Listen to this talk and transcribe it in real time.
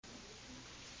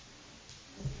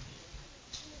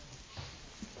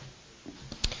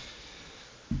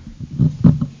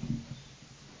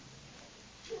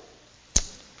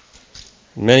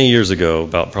many years ago,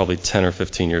 about probably 10 or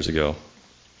 15 years ago,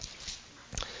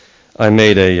 I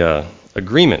made a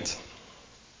agreement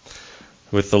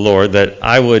with the Lord that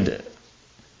I would,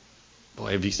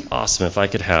 it'd be awesome if I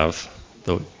could have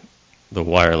the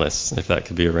wireless, if that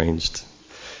could be arranged.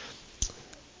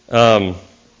 My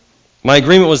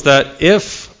agreement was that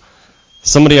if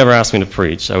somebody ever asked me to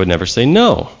preach, I would never say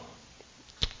no.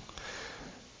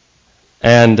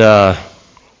 And I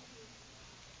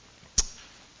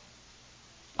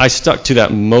stuck to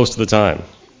that most of the time.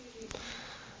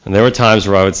 And there were times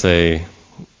where I would say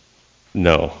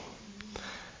no.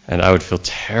 And I would feel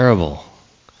terrible.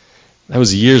 That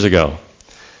was years ago.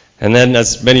 And then,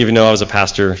 as many of you know, I was a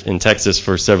pastor in Texas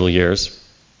for several years.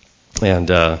 And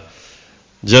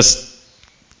just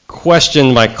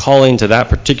questioned my calling to that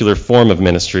particular form of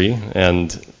ministry,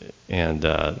 and kind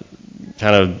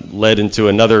of led into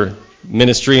another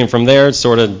ministry, and from there,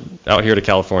 sort of out here to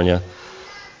California.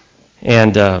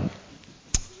 And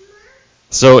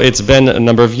so it's been a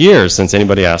number of years since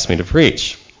anybody asked me to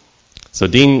preach. So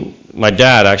Dean, my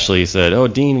dad actually said, "Oh,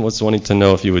 Dean was wanting to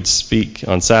know if you would speak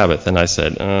on Sabbath." And I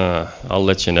said, "I'll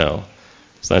let you know."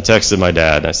 So I texted my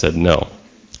dad, and I said, "No."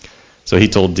 So he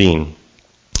told Dean.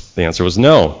 The answer was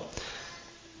no.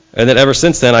 And then ever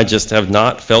since then, I just have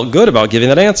not felt good about giving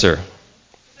that answer.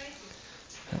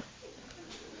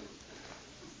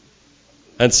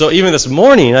 And so even this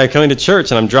morning, I come into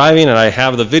church, and I'm driving, and I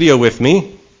have the video with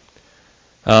me,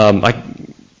 the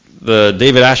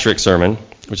David Asherick sermon,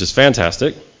 which is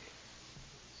fantastic.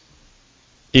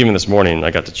 Even this morning,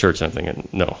 I got to church, and I'm thinking,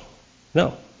 no.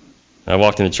 And I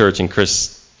walked into church, and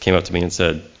Chris came up to me and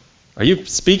said, "Are you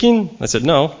speaking?" I said,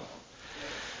 "No."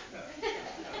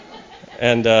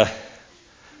 And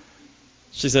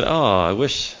she said, "Oh, I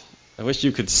wish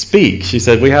you could speak." She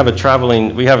said, we have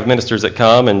ministers that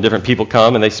come, and different people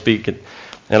come, and they speak.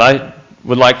 And I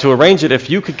would like to arrange it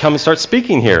if you could come and start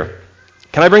speaking here.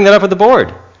 Can I bring that up with the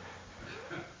board?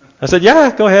 I said, "Yeah,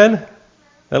 go ahead.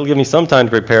 That'll give me some time to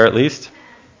prepare at least."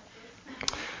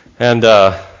 And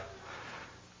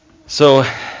so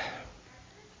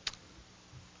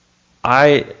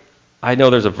I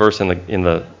know there's a verse in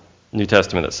the New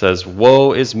Testament that says,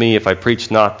 "Woe is me if I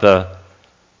preach not the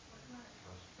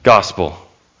gospel."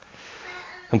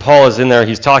 And Paul is in there,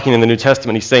 he's talking in the New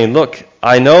Testament, he's saying, "Look,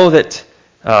 I know that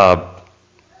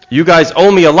you guys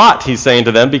owe me a lot," he's saying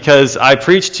to them, "because I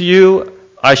preach to you,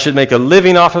 I should make a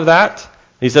living off of that."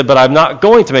 He said, "But I'm not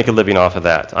going to make a living off of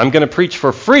that. I'm going to preach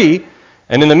for free,"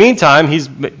 and in the meantime, he's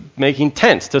making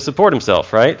tents to support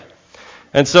himself, right?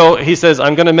 And so he says,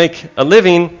 "I'm going to make a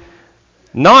living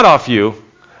not off you,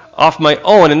 off my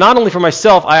own, and not only for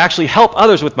myself, I actually help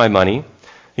others with my money."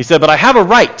 He said, "But I have a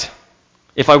right,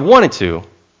 if I wanted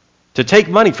to take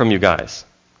money from you guys."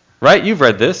 Right? You've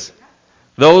read this.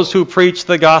 Those who preach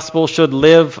the gospel should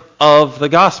live of the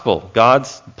gospel,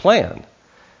 God's plan.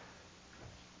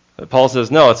 But Paul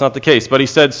says, no, it's not the case. But he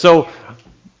said, so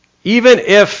even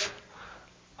if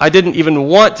I didn't even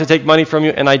want to take money from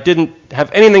you and I didn't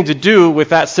have anything to do with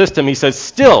that system, he says,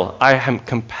 still, I am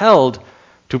compelled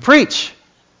to preach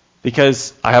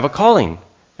because I have a calling.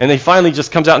 And he finally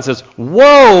just comes out and says,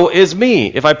 "Woe is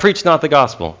me if I preach not the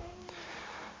gospel."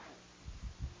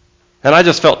 And I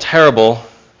just felt terrible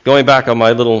going back on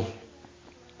my little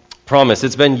promise.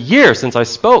 It's been years since I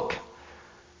spoke.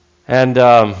 And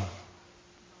but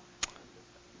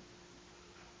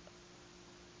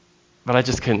I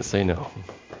just couldn't say no.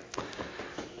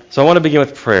 So I want to begin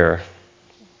with prayer.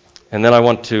 And then I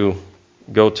want to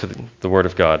go to the Word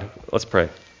of God. Let's pray.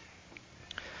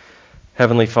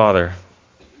 Heavenly Father,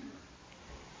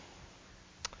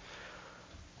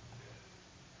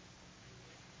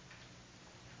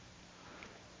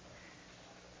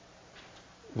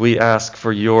 we ask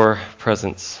for your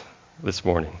presence this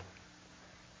morning.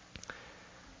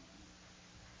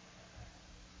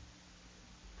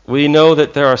 We know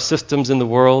that there are systems in the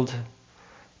world,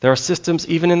 there are systems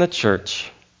even in the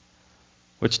church,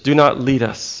 which do not lead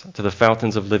us to the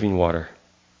fountains of living water.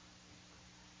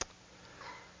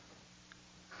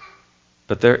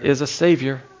 But there is a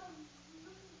Savior,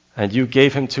 and you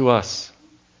gave him to us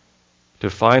to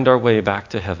find our way back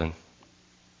to heaven.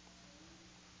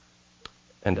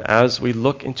 And as we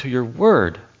look into your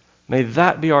word, may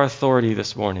that be our authority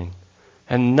this morning,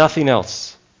 and nothing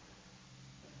else.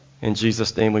 In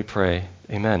Jesus' name we pray.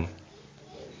 Amen.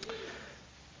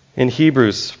 In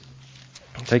Hebrews,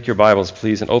 take your Bibles,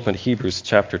 please, and open Hebrews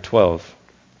chapter 12.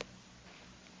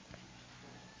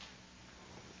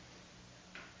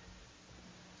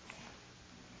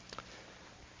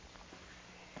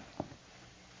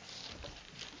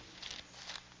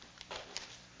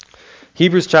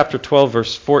 Hebrews chapter 12,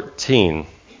 verse 14.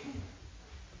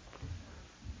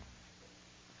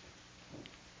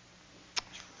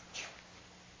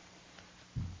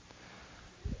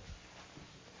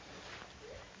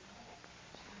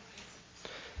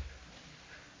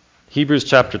 Hebrews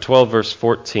chapter 12, verse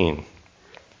 14.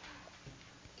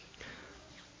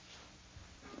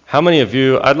 How many of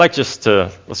you, let's just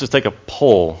take a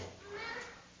poll.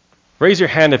 Raise your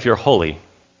hand if you're holy.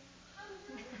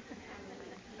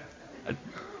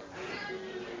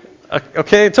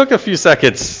 Okay, it took a few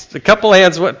seconds.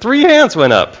 Three hands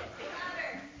went up.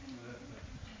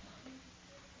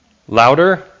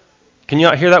 Louder? Can you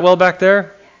not hear that well back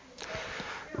there?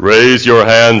 Raise your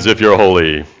hands if you're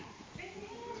holy.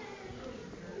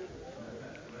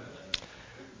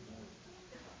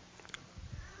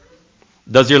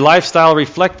 Does your lifestyle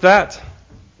reflect that?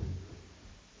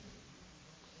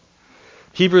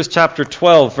 Hebrews chapter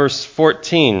 12, verse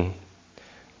 14.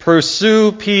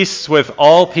 Pursue peace with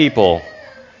all people.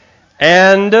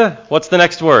 And, what's the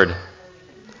next word?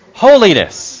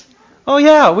 Holiness. Oh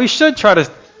yeah, we should try to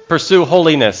pursue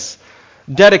holiness.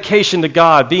 Dedication to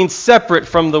God, being separate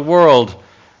from the world,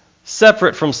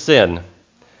 separate from sin.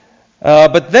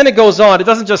 But then it goes on. It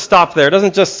doesn't just stop there. It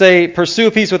doesn't just say,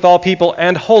 pursue peace with all people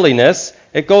and holiness.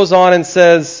 It goes on and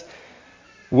says,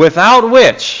 without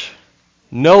which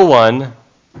no one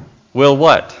will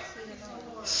what?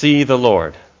 See the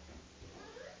Lord.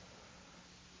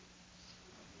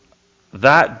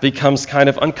 That becomes kind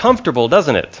of uncomfortable,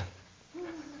 doesn't it?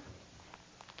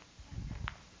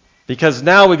 Because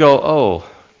now we go, oh,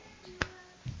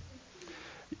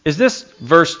 is this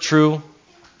verse true?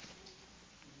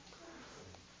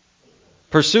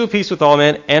 Pursue peace with all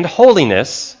men and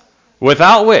holiness,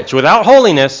 without which, without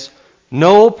holiness,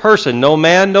 no person, no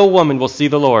man, no woman will see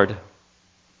the Lord.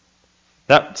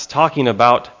 That's talking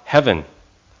about heaven,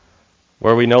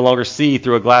 where we no longer see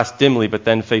through a glass dimly, but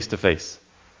then face to face.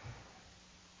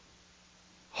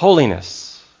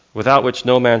 Holiness, without which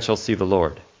no man shall see the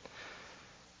Lord.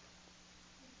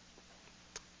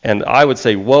 And I would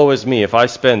say, woe is me if I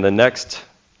spend the next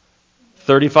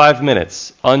 35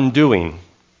 minutes undoing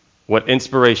what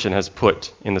inspiration has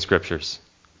put in the Scriptures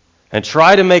and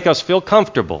try to make us feel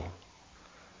comfortable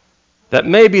that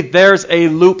maybe there's a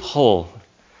loophole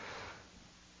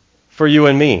for you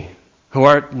and me who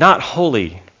are not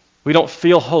holy. We don't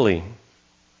feel holy.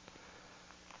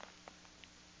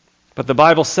 But the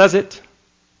Bible says it.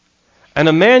 And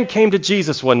a man came to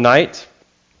Jesus one night,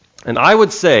 and I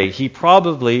would say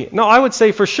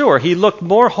for sure, he looked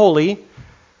more holy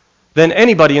than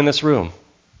anybody in this room.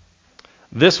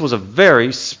 This was a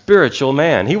very spiritual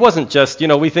man. He wasn't just,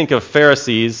 we think of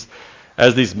Pharisees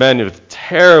as these men with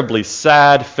terribly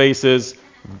sad faces,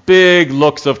 big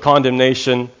looks of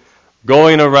condemnation,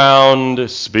 going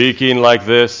around speaking like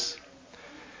this.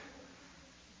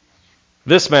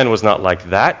 This man was not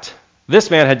like that.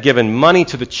 This man had given money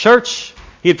to the church.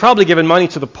 He had probably given money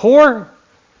to the poor.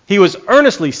 He was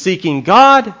earnestly seeking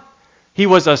God. He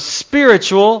was a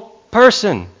spiritual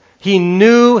person. He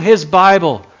knew his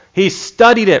Bible. He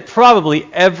studied it probably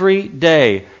every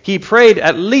day. He prayed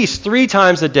at least 3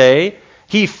 times a day.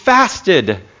 He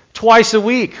fasted twice a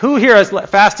week. Who here has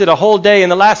fasted a whole day in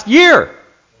the last year?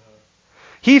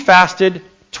 He fasted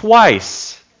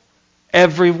twice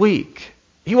every week.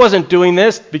 He wasn't doing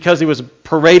this because he was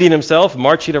parading himself,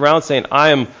 marching around saying, I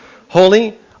am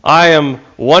holy, I am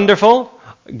wonderful,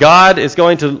 God is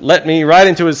going to let me right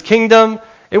into his kingdom.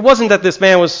 It wasn't that this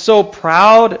man was so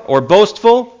proud or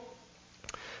boastful.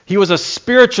 He was a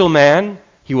spiritual man.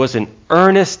 He was an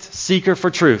earnest seeker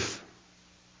for truth.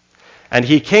 And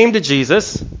he came to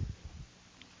Jesus,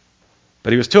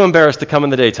 but he was too embarrassed to come in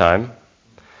the daytime.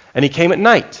 And he came at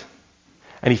night.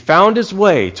 And he found his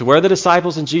way to where the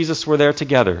disciples and Jesus were there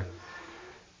together.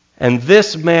 And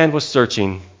this man was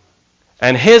searching.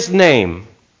 And his name,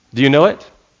 do you know it?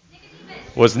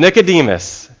 Nicodemus. Was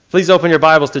Nicodemus. Please open your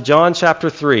Bibles to John chapter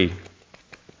 3.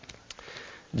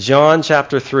 John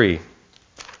chapter 3.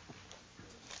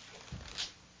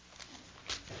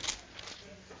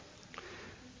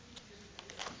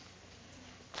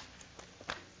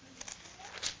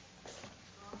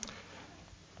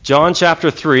 John chapter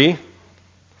 3.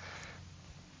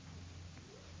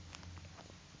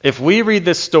 If we read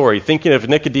this story thinking of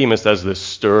Nicodemus as this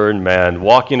stern man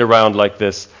walking around like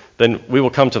this, then we will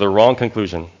come to the wrong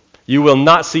conclusion. You will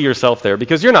not see yourself there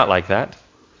because you're not like that.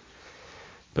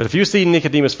 But if you see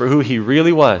Nicodemus for who he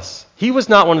really was, he was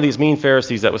not one of these mean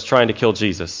Pharisees that was trying to kill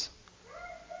Jesus.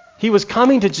 He was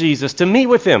coming to Jesus to meet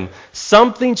with him.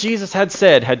 Something Jesus had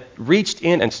said had reached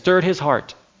in and stirred his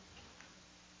heart.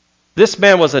 This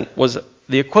man was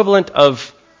the equivalent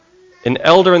of an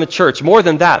elder in the church. More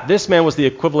than that, this man was the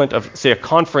equivalent of, say, a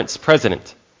conference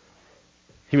president.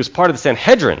 He was part of the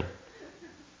Sanhedrin.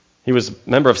 He was a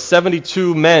member of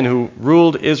 72 men who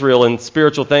ruled Israel in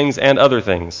spiritual things and other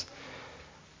things.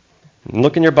 And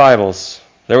look in your Bibles.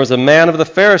 there was a man of the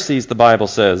Pharisees, the Bible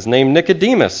says, named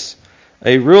Nicodemus,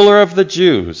 a ruler of the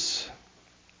Jews.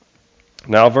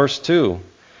 Now verse 2.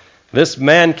 This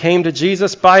man came to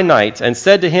Jesus by night and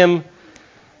said to him,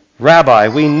 Rabbi,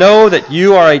 we know that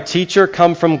you are a teacher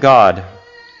come from God.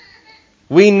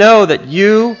 We know that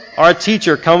you are a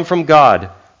teacher come from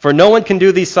God, for no one can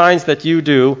do these signs that you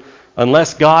do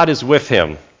unless God is with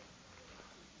him.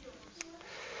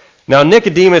 Now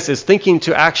Nicodemus is thinking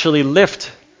to actually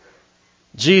lift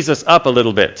Jesus up a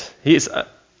little bit. He's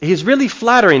really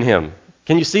flattering him.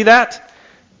 Can you see that?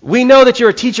 We know that you're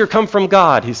a teacher come from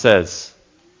God, he says.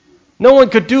 No one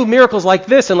could do miracles like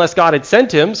this unless God had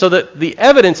sent him, so that the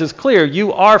evidence is clear.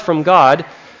 You are from God.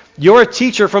 You're a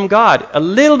teacher from God. A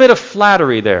little bit of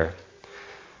flattery there.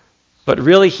 But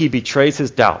really he betrays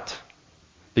his doubt,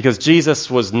 because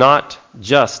Jesus was not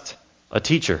just a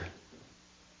teacher.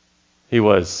 He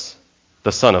was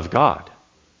the Son of God.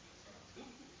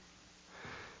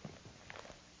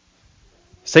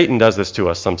 Satan does this to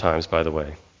us sometimes, by the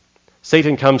way.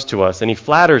 Satan comes to us and he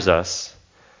flatters us.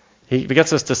 He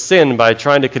gets us to sin by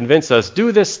trying to convince us,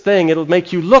 do this thing, it'll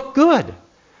make you look good.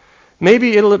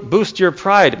 Maybe it'll boost your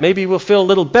pride. Maybe we'll feel a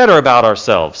little better about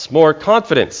ourselves, more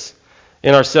confidence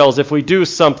in ourselves if we do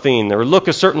something, or look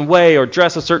a certain way, or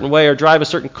dress a certain way, or drive a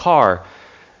certain car.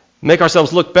 Make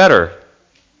ourselves look better.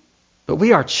 But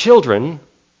we are children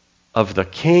of the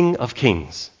King of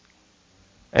Kings.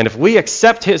 And if we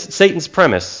accept Satan's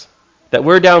premise that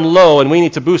we're down low and we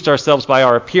need to boost ourselves by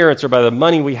our appearance or by the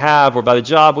money we have or by the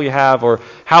job we have or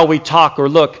how we talk or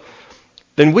look,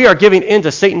 then we are giving in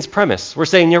to Satan's premise. We're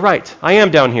saying, you're right, I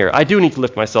am down here. I do need to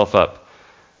lift myself up.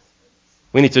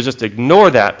 We need to just ignore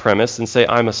that premise and say,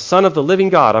 I'm a son of the living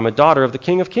God. I'm a daughter of the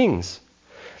King of Kings.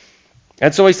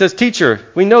 And so he says, teacher,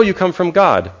 we know you come from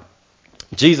God.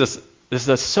 Jesus, this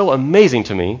is so amazing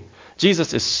to me.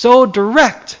 Jesus is so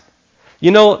direct. You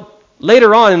know,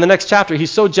 later on in the next chapter, he's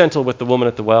so gentle with the woman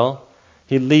at the well.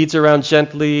 He leads her around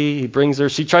gently. He brings her.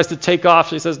 She tries to take off.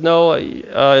 She says no.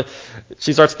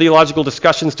 She starts theological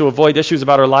discussions to avoid issues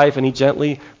about her life, and he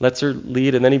gently lets her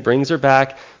lead, and then he brings her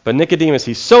back. But Nicodemus,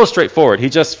 he's so straightforward. He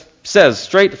just says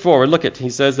straightforward. Look at, he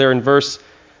says there in verse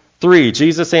 3,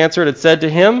 Jesus answered and said to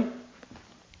him,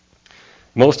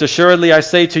 most assuredly I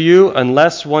say to you,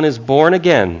 unless one is born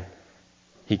again,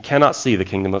 he cannot see the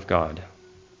kingdom of God.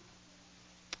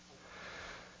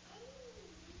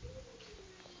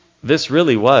 This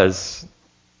really was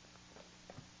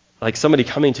like somebody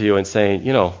coming to you and saying,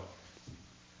 you know,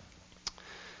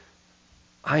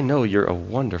 I know you're a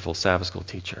wonderful Sabbath school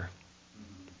teacher.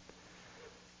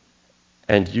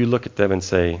 And you look at them and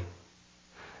say,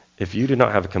 if you do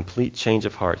not have a complete change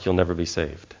of heart, you'll never be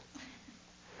saved.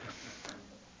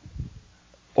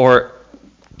 Or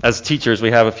as teachers, we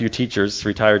have a few teachers,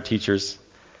 retired teachers,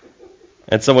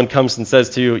 and someone comes and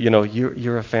says to you, you know,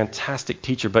 you're a fantastic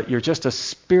teacher, but you're just a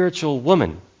spiritual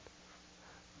woman.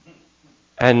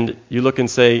 And you look and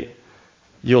say,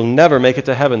 you'll never make it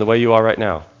to heaven the way you are right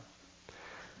now.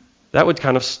 That would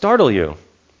kind of startle you.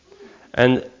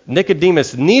 And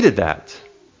Nicodemus needed that.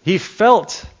 He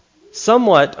felt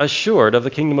somewhat assured of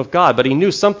the kingdom of God, but he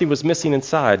knew something was missing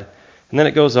inside. And then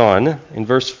it goes on. In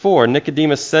verse 4,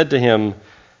 Nicodemus said to him,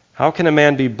 how can a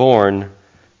man be born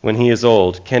when he is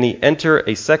old? Can he enter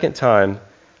a second time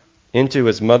into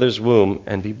his mother's womb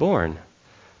and be born?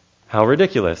 How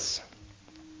ridiculous.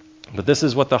 But this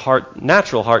is what the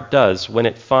natural heart does when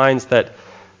it finds that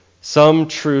some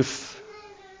truth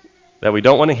that we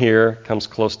don't want to hear comes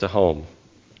close to home.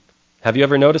 Have you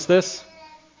ever noticed this?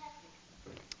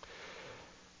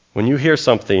 When you hear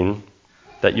something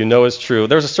that you know is true,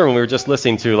 there's a sermon we were just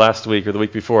listening to last week or the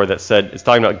week before that said, it's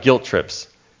talking about guilt trips.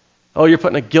 Oh, you're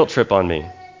putting a guilt trip on me.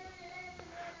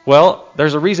 Well,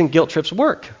 there's a reason guilt trips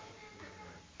work.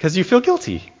 Because you feel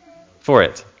guilty for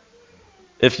it.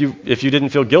 If you didn't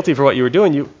feel guilty for what you were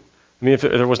doing, if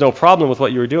there was no problem with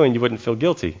what you were doing, you wouldn't feel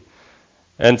guilty.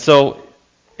 And so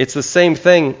it's the same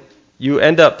thing. You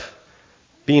end up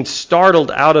being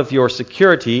startled out of your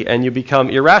security and you become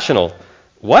irrational.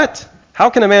 What? How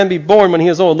can a man be born when he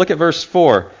is old? Look at verse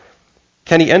 4.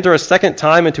 Can he enter a second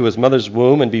time into his mother's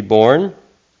womb and be born?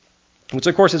 Which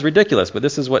of course is ridiculous, but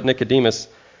this is what Nicodemus,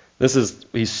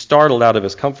 he's startled out of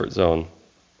his comfort zone.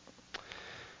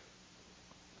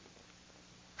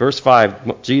 Verse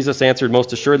 5, Jesus answered,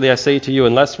 most assuredly I say to you,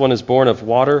 unless one is born of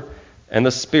water and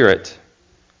the Spirit,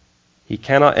 he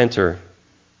cannot enter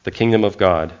the kingdom of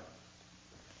God.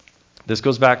 This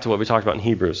goes back to what we talked about in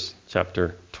Hebrews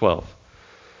chapter 12.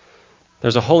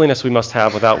 There's a holiness we must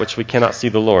have without which we cannot see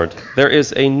the Lord. There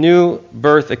is a new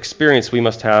birth experience we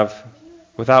must have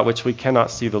without which we cannot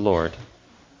see the Lord.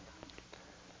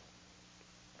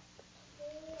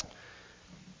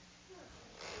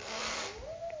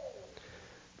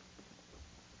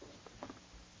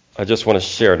 I just want to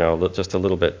share now just a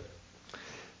little bit.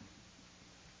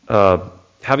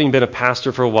 Having been a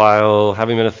pastor for a while,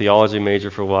 having been a theology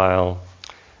major for a while,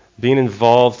 being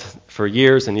involved for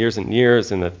years and years and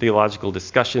years in the theological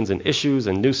discussions and issues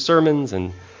and new sermons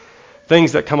and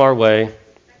things that come our way,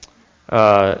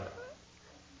 I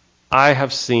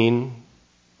have seen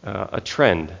a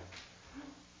trend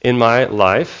in my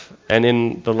life and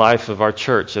in the life of our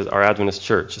church, our Adventist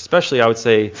church, especially I would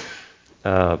say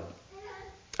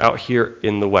out here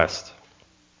in the West.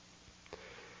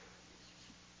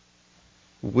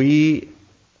 Let's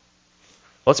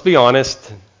be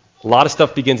honest, a lot of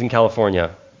stuff begins in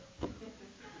California.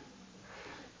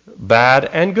 Bad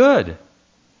and good.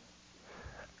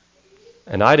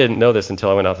 And I didn't know this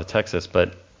until I went out to Texas,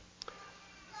 but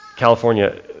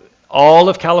California, all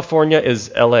of California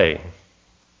is LA.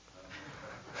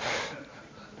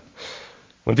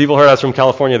 When people heard I was from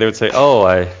California, they would say, "Oh,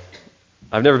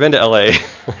 I've never been to LA."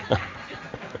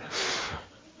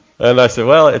 And I said,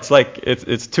 "Well,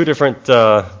 it's two different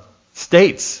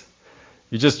states.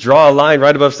 You just draw a line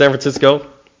right above San Francisco,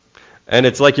 and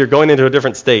it's like you're going into a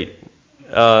different state."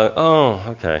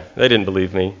 Okay. They didn't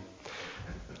believe me.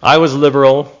 I was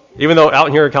liberal. Even though out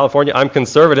here in California, I'm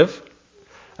conservative.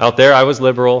 Out there, I was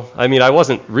liberal. I mean, I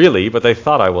wasn't really, but they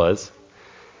thought I was.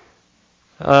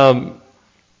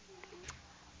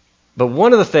 But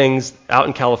one of the things out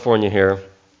in California here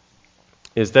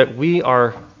is that we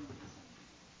are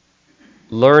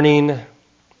learning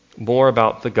more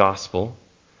about the gospel,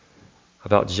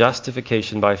 about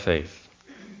justification by faith.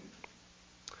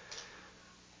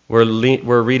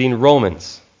 We're reading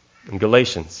Romans and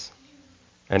Galatians,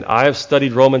 and I have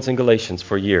studied Romans and Galatians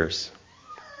for years.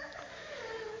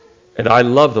 And I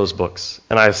love those books,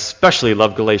 and I especially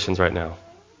love Galatians right now.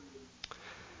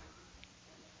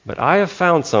 But I have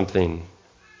found something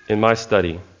in my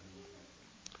study,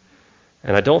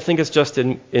 and I don't think it's just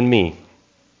in me.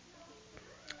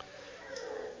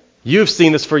 You've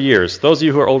seen this for years. Those of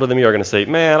you who are older than me are going to say,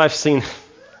 "Man, I've seen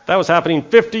that was happening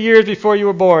 50 years before you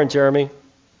were born, Jeremy."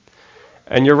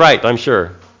 And you're right, I'm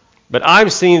sure. But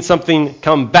I'm seeing something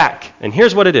come back, and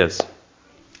here's what it is.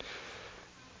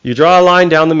 You draw a line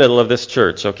down the middle of this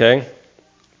church, okay?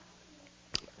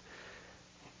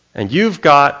 And you've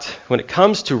got, when it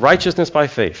comes to righteousness by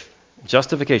faith,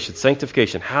 justification,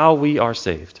 sanctification, how we are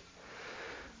saved,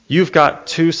 you've got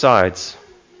two sides.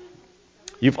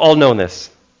 You've all known this,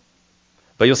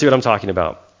 but you'll see what I'm talking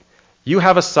about. You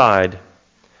have a side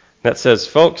that says,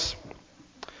 folks,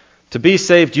 to be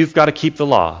saved, you've got to keep the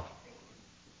law.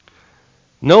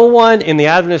 No one in the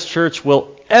Adventist church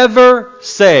will ever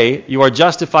say you are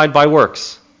justified by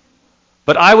works.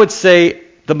 But I would say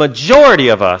the majority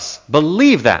of us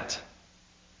believe that.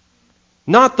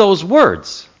 Not those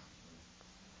words.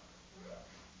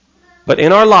 But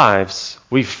in our lives,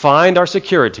 we find our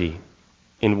security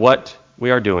in what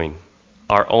we are doing,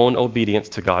 our own obedience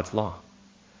to God's law.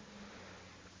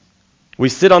 We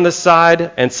sit on this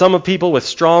side, and some people with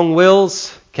strong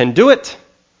wills can do it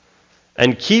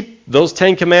and keep those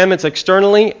 10 commandments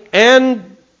externally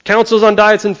and counsels on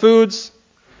diets and foods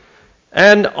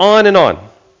and on and on.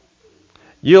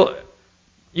 You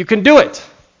can do it.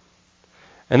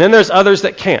 And then there's others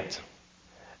that can't.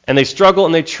 And they struggle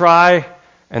and they try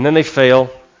and then they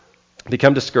fail,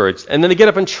 become discouraged. And then they get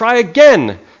up and try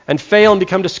again and fail and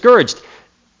become discouraged.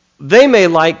 They may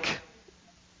like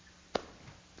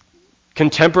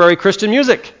contemporary Christian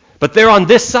music, but they're on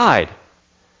this side.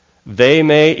 They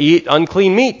may eat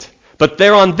unclean meat, but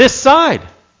they're on this side.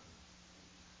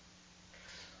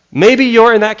 Maybe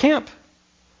you're in that camp.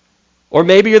 Or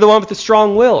maybe you're the one with the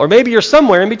strong will. Or maybe you're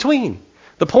somewhere in between.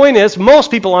 The point is, most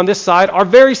people on this side are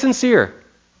very sincere.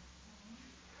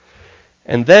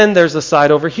 And then there's the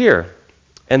side over here.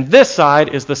 And this side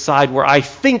is the side where I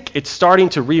think it's starting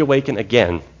to reawaken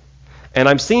again. And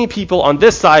I'm seeing people on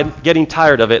this side getting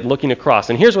tired of it and looking across.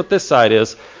 And here's what this side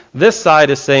is. This side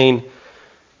is saying,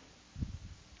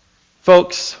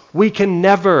 folks, we can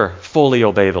never fully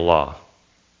obey the law.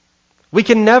 We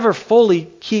can never fully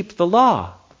keep the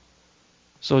law.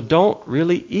 So don't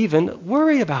really even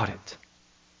worry about it.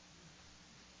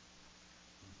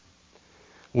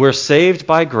 We're saved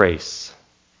by grace.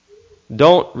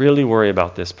 Don't really worry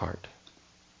about this part.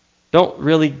 Don't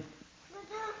really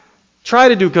try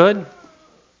to do good.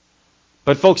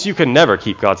 But folks, you can never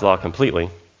keep God's law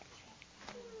completely.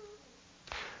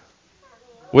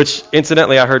 Which,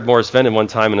 incidentally, I heard Morris Venden one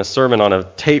time in a sermon on a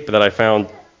tape that I found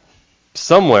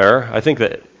somewhere. I think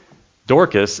that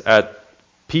Dorcas at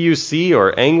PUC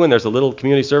or Angwin, there's a little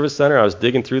community service center. I was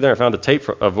digging through there. I found a tape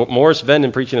of Morris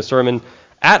Venden preaching a sermon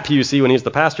at PUC when he was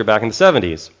the pastor back in the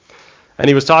 70s. And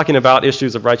he was talking about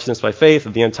issues of righteousness by faith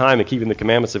at the end time and keeping the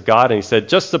commandments of God. And he said,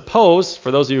 just suppose,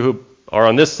 for those of you who are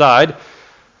on this side,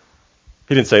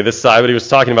 he didn't say this side, but he was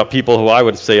talking about people who I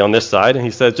would say on this side. And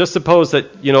he said, just suppose that,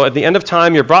 at the end of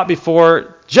time, you're brought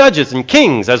before judges and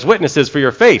kings as witnesses for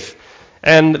your faith.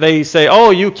 And they say,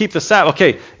 oh, you keep the Sabbath.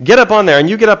 Okay, get up on there. And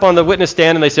you get up on the witness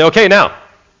stand and they say, okay, now,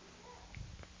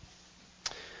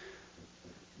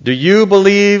 do you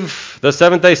believe the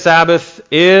seventh-day Sabbath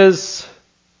is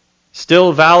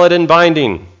still valid and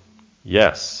binding?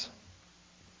 Yes.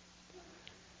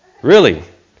 Really?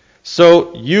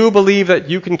 So you believe that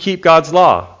you can keep God's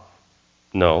law?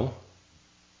 No.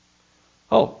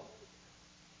 Oh.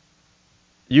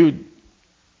 You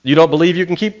don't believe you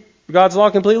can keep God's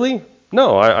law completely?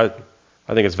 No, I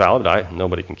think it's valid.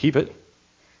 Nobody can keep it.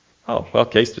 Oh, well,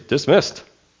 case dismissed.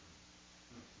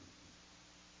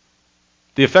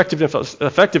 The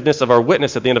effectiveness of our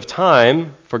witness at the end of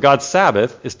time for God's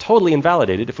Sabbath is totally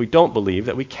invalidated if we don't believe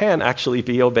that we can actually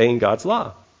be obeying God's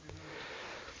law.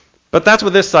 But that's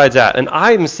where this side's at. And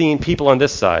I'm seeing people on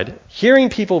this side, hearing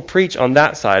people preach on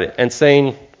that side and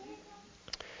saying,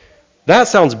 that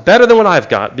sounds better than what I've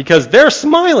got, because they're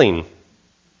smiling.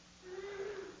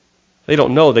 They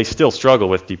don't know they still struggle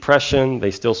with depression,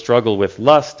 they still struggle with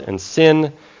lust and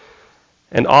sin,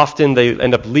 and often they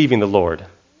end up leaving the Lord.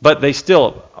 But they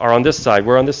still are on this side.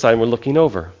 We're on this side and we're looking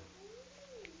over.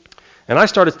 And I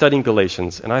started studying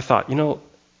Galatians, and I thought,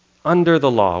 under the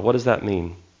law, what does that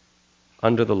mean?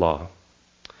 Under the law.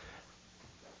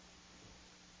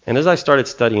 And as I started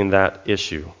studying that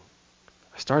issue,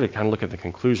 I started kind of looking at the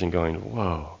conclusion going,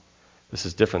 whoa, this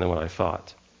is different than what I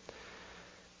thought.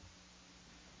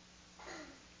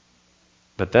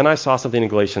 But then I saw something in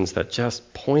Galatians that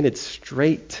just pointed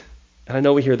straight. And I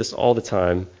know we hear this all the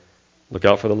time. Look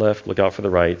out for the left, look out for the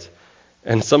right.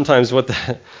 And sometimes what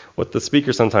the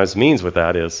speaker sometimes means with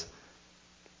that is,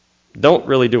 don't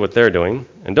really do what they're doing,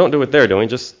 and don't do what they're doing,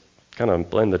 just kind of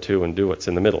blend the two and do what's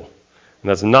in the middle. And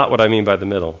that's not what I mean by the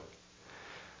middle.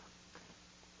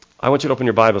 I want you to open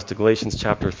your Bibles to Galatians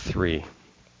chapter 3.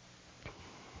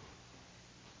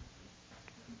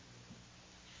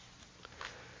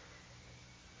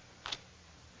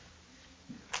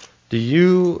 Do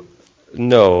you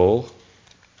know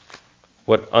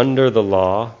what under the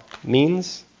law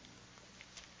means?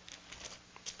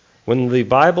 When the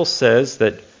Bible says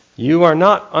that you are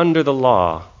not under the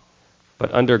law,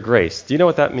 but under grace, do you know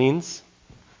what that means?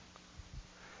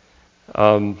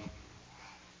 I've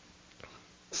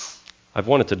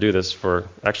wanted to do this for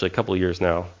actually a couple of years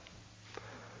now.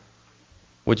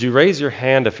 Would you raise your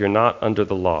hand if you're not under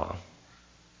the law?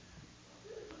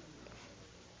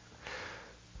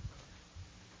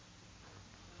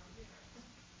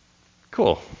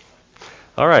 Cool.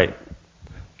 All right.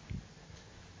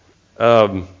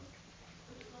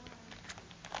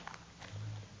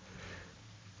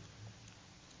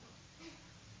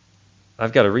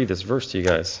 I've got to read this verse to you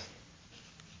guys.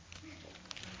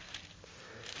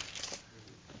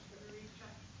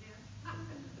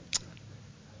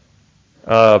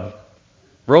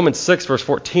 Romans 6, verse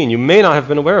 14. You may not have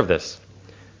been aware of this.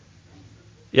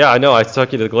 Yeah, I know, I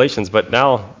took you to the Galatians, but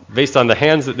now, based on the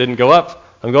hands that didn't go up,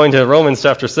 I'm going to Romans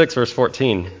chapter 6, verse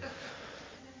 14.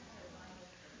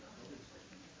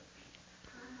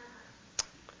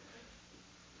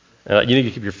 You need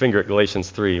to keep your finger at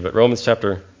Galatians 3, but Romans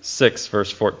chapter 6,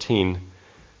 verse 14.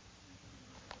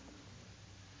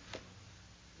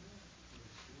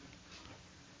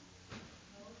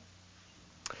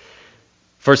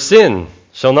 For sin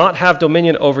shall not have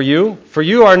dominion over you, for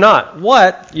you are not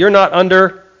what? You're not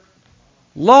under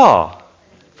law.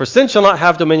 For sin shall not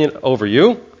have dominion over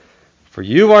you, for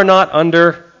you are not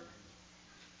under...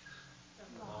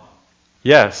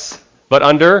 Yes, but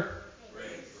under...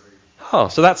 Oh,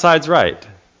 so that side's right.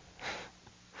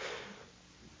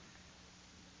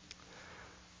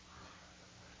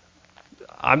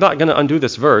 I'm not going to undo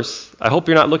this verse. I hope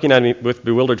you're not looking at me with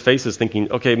bewildered faces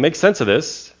thinking, okay, make sense of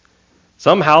this.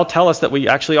 Somehow tell us that we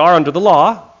actually are under the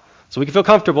law so we can feel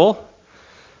comfortable.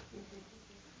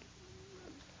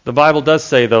 The Bible does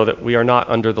say, though, that we are not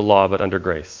under the law but under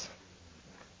grace.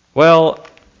 Well,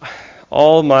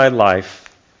 all my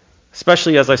life,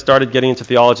 especially as I started getting into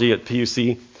theology at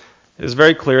PUC, it is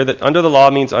very clear that under the law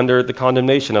means under the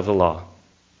condemnation of the law.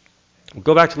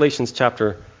 Go back to Galatians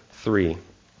chapter 3.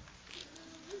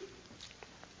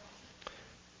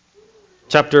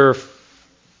 Chapter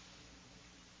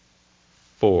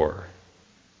 4.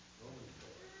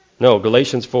 No,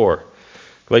 Galatians 4.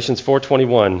 Galatians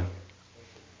 4:21.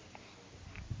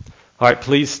 All right,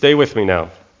 please stay with me now.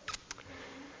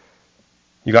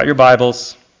 You got your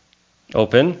Bibles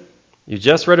open. You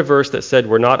just read a verse that said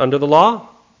we're not under the law.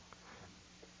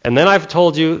 And then I've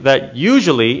told you that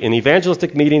usually in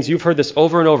evangelistic meetings, you've heard this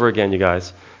over and over again, you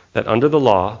guys, that under the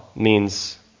law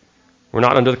means we're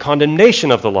not under the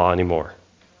condemnation of the law anymore.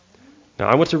 Now,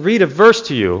 I want to read a verse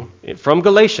to you from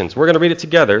Galatians. We're going to read it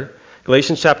together.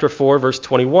 Galatians chapter 4, verse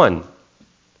 21.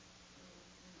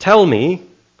 Tell me,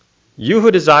 you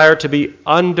who desire to be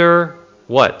under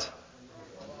what?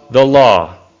 The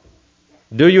law.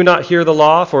 Do you not hear the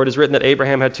law? For it is written that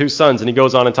Abraham had two sons. And he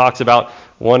goes on and talks about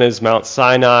one is Mount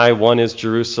Sinai, one is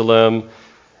Jerusalem.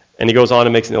 And he goes on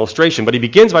and makes an illustration. But he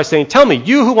begins by saying, tell me,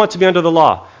 you who want to be under the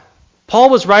law. Paul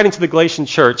was writing to the Galatian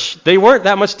church. They weren't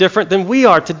that much different than we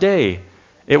are today.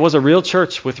 It was a real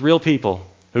church with real people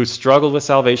who struggled with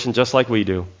salvation just like we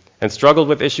do, and struggled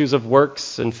with issues of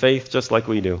works and faith just like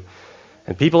we do.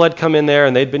 And people had come in there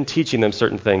and they'd been teaching them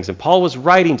certain things. And Paul was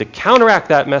writing to counteract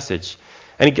that message.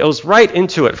 And he goes right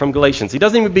into it from Galatians. He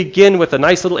doesn't even begin with a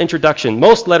nice little introduction.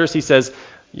 Most letters he says,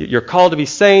 you're called to be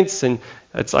saints, and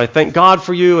I thank God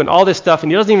for you, and all this stuff.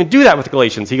 And he doesn't even do that with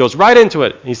Galatians. He goes right into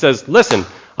it. He says, listen,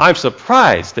 I'm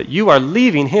surprised that you are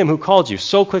leaving him who called you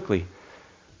so quickly.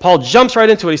 Paul jumps right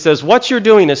into it. He says, what you're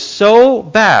doing is so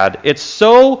bad. It's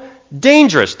so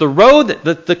dangerous. The road,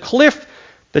 the cliff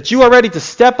that you are ready to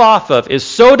step off of is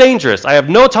so dangerous. I have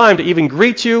no time to even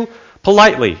greet you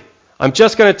politely. I'm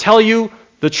just going to tell you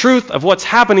the truth of what's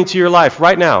happening to your life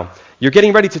right now. You're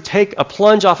getting ready to take a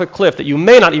plunge off a cliff that you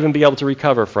may not even be able to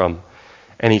recover from.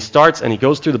 And he starts and he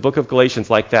goes through the book of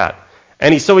Galatians like that.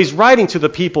 And so he's writing to the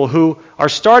people who are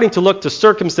starting to look to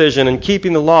circumcision and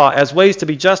keeping the law as ways to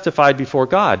be justified before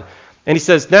God. And he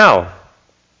says, now,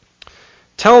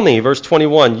 tell me, verse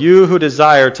 21, you who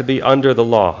desire to be under the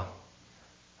law.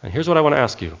 And here's what I want to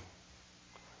ask you.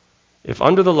 If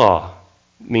under the law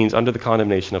means under the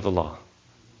condemnation of the law,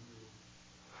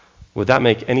 would that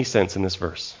make any sense in this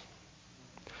verse?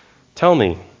 Tell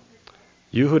me,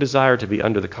 you who desire to be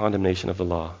under the condemnation of the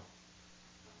law.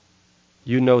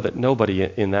 You know that nobody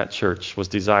in that church was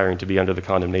desiring to be under the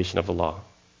condemnation of the law.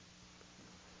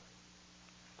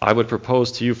 I would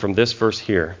propose to you from this verse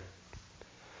here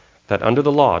that under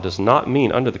the law does not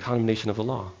mean under the condemnation of the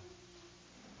law.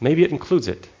 Maybe it includes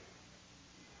it.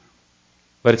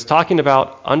 But it's talking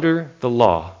about under the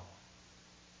law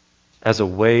as a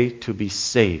way to be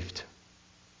saved.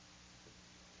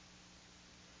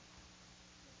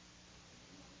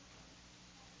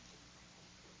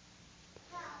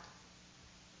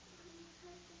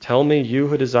 Tell me, you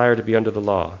who desire to be under the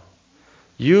law.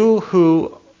 You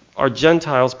who are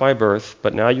Gentiles by birth,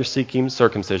 but now you're seeking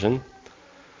circumcision.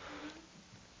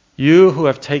 You who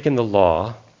have taken the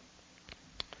law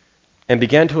and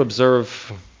began to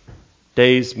observe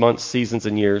days, months, seasons,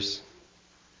 and years.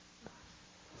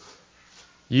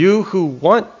 You who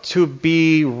want to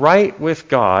be right with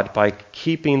God by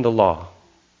keeping the law.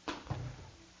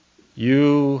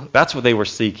 That's what they were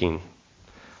seeking.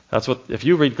 That's what, if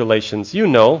you read Galatians, you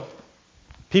know,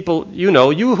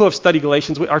 you who have studied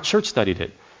Galatians, our church studied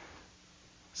it.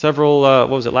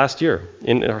 Last year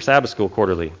in our Sabbath school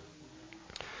quarterly.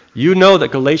 You know that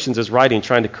Galatians is writing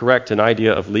trying to correct an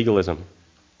idea of legalism.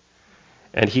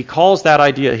 And he calls that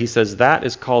idea, he says, that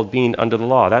is called being under the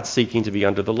law. That's seeking to be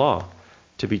under the law,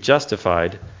 to be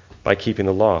justified by keeping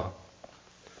the law.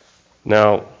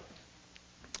 Now,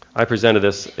 I presented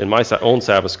this in my own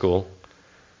Sabbath school,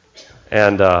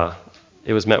 and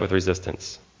it was met with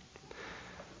resistance.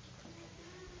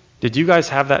 Did you guys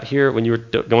have that here when you were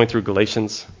going through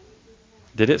Galatians?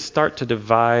 Did it start to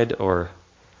divide or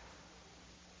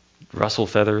rustle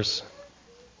feathers?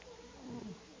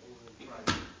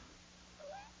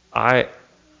 I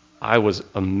was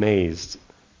amazed.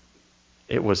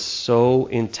 It was so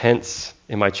intense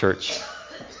in my church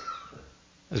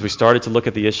as we started to look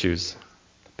at the issues,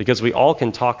 because we all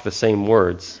can talk the same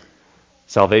words,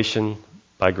 salvation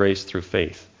by grace through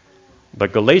faith.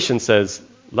 But Galatians says,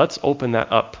 let's open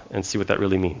that up and see what that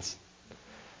really means.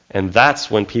 And that's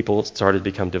when people started to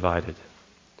become divided.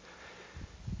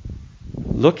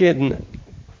 Look in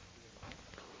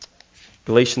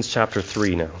Galatians chapter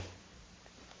 3 now.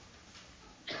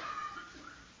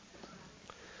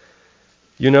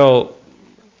 You know,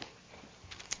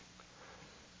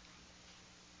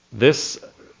 this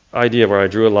idea where I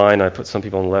drew a line, I put some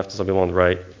people on the left and some people on the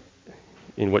right,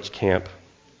 in which camp.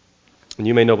 And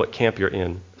you may know what camp you're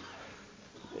in.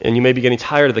 And you may be getting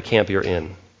tired of the camp you're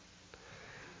in.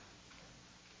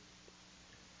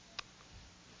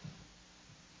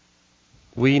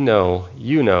 We know,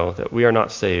 you know, that we are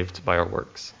not saved by our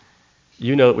works.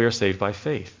 You know that we are saved by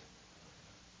faith.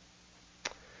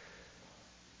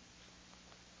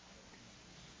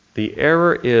 The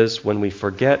error is when we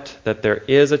forget that there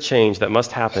is a change that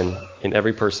must happen in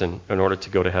every person in order to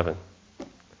go to heaven.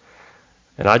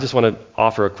 And I just want to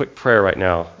offer a quick prayer right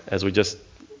now as we just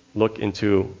look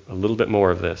into a little bit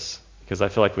more of this, because I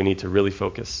feel like we need to really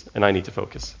focus, and I need to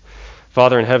focus.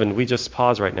 Father in heaven, we just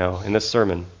pause right now in this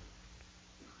sermon.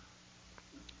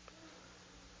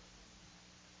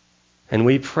 And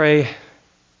we pray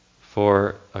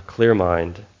for a clear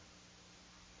mind.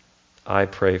 I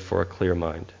pray for a clear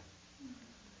mind.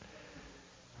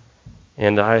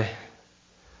 And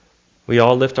we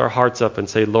all lift our hearts up and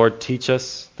say, Lord, teach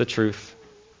us the truth.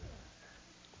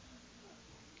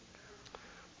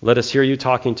 Let us hear you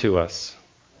talking to us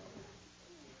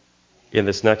in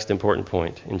this next important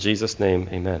point. In Jesus' name,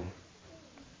 amen.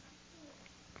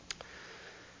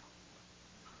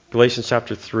 Galatians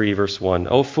chapter 3, verse 1.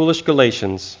 O foolish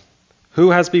Galatians, who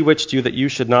has bewitched you that you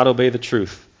should not obey the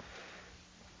truth?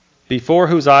 Before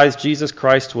whose eyes Jesus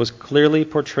Christ was clearly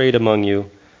portrayed among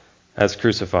you as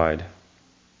crucified.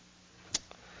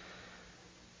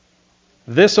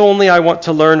 This only I want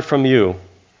to learn from you.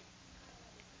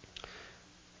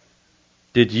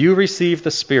 Did you receive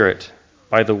the Spirit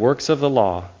by the works of the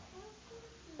law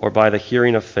or by the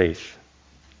hearing of faith?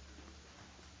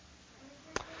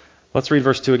 Let's read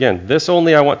verse 2 again. This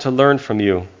only I want to learn from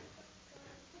you.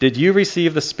 Did you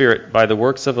receive the Spirit by the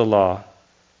works of the law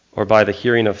or by the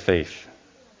hearing of faith?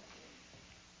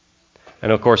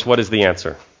 And of course, what is the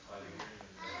answer?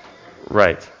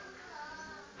 Right.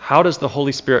 How does the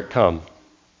Holy Spirit come?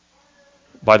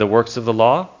 By the works of the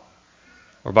law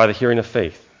or by the hearing of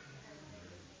faith?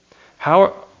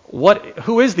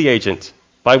 Who is the agent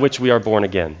by which we are born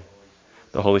again?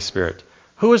 The Holy Spirit.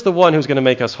 Who is the one who's going to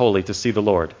make us holy to see the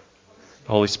Lord?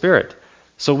 The Holy Spirit.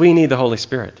 So we need the Holy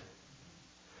Spirit.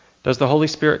 Does the Holy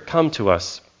Spirit come to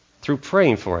us through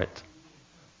praying for it?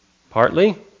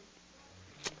 Partly,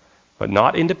 but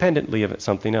not independently of it,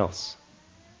 something else.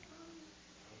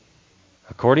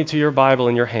 According to your Bible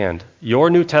in your hand, your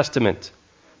New Testament,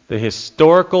 the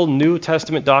historical New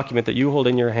Testament document that you hold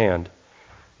in your hand,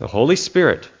 the Holy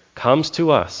Spirit comes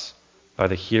to us by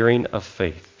the hearing of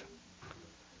faith.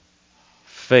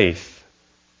 Faith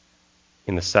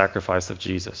in the sacrifice of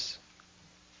Jesus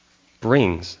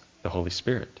brings the Holy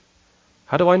Spirit.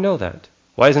 How do I know that?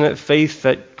 Why isn't it faith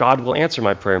that God will answer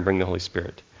my prayer and bring the Holy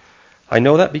Spirit? I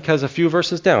know that because a few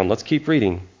verses down, let's keep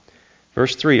reading.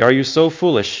 Verse 3, are you so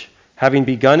foolish? Having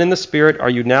begun in the Spirit, are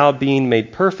you now being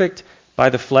made perfect by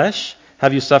the flesh?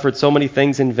 Have you suffered so many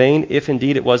things in vain, if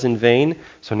indeed it was in vain?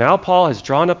 So now Paul has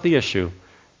drawn up the issue.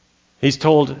 He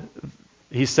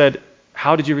said,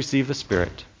 how did you receive the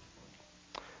Spirit?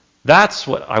 That's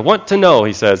what I want to know,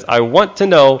 he says. I want to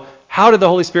know, how did the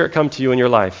Holy Spirit come to you in your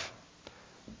life?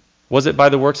 Was it by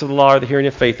the works of the law or the hearing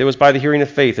of faith? It was by the hearing of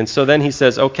faith. And so then he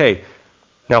says, okay,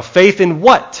 now faith in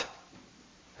what?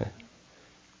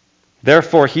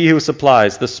 Therefore, he who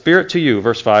supplies the Spirit to you,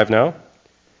 verse 5 now,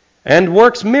 and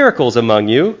works miracles among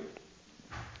you,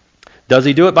 does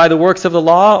he do it by the works of the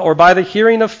law or by the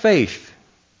hearing of faith?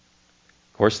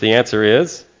 Of course, the answer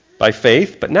is by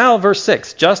faith. But now, verse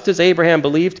 6, just as Abraham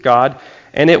believed God,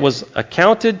 and it was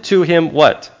accounted to him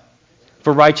what?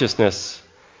 For righteousness.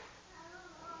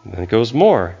 And then it goes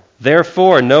more.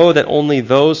 Therefore, know that only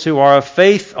those who are of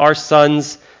faith are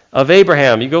sons of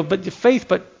Abraham. You go, but faith,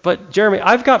 but Jeremy,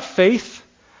 I've got faith.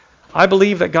 I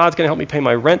believe that God's going to help me pay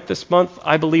my rent this month.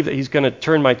 I believe that he's going to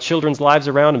turn my children's lives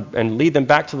around and lead them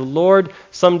back to the Lord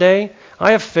someday.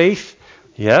 I have faith.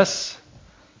 Yes.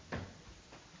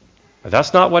 But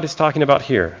that's not what it's talking about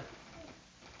here.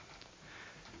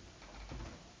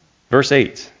 Verse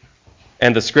 8.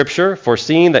 And the scripture,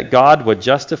 foreseeing that God would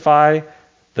justify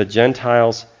the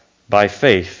Gentiles by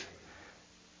faith.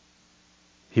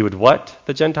 He would what?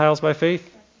 The Gentiles by faith?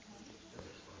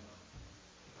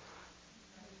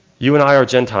 You and I are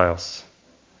Gentiles.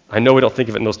 I know we don't think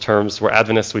of it in those terms. We're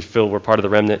Adventists. We feel we're part of the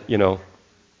remnant,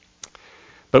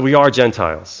 But we are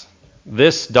Gentiles.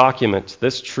 This document,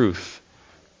 this truth,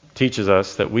 teaches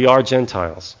us that we are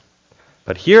Gentiles.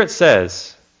 But here it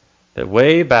says that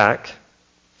way back,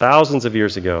 thousands of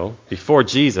years ago, before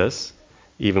Jesus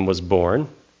even was born,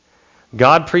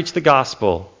 God preached the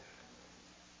gospel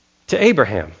to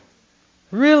Abraham.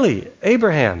 Really,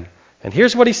 Abraham. And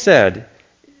here's what he said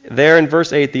there in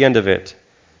verse 8, the end of it.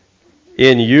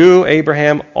 In you,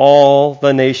 Abraham, all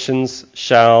the nations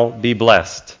shall be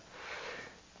blessed.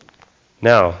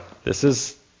 Now, this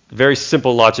is very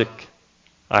simple logic.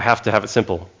 I have to have it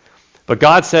simple. But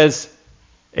God says,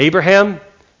 Abraham,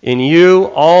 in you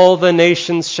all the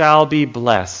nations shall be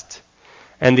blessed.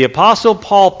 And the Apostle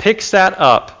Paul picks that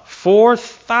up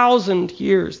 4,000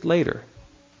 years later.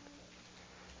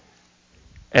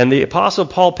 And the Apostle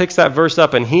Paul picks that verse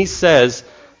up and he says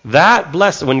that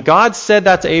blessing, when God said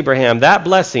that to Abraham, that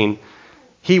blessing,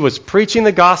 he was preaching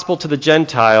the gospel to the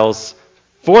Gentiles.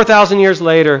 4,000 years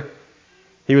later,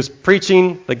 he was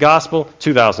preaching the gospel,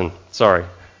 2,000, sorry.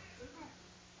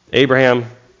 Abraham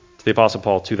to the Apostle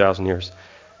Paul, 2,000 years.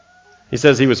 He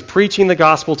says he was preaching the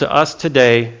gospel to us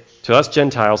today, to us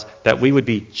Gentiles, that we would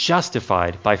be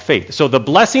justified by faith. So the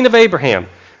blessing of Abraham,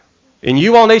 in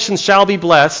you all nations shall be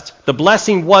blessed, the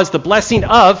blessing was the blessing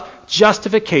of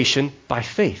justification by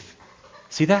faith.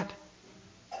 See that?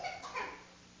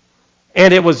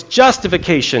 And it was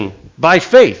justification by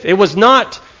faith. It was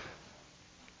not,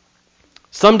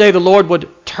 someday the Lord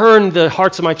would turn the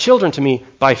hearts of my children to me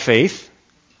by faith.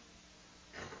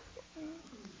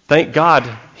 Thank God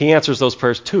he answers those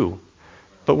prayers too.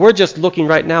 But we're just looking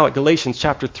right now at Galatians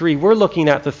chapter 3. We're looking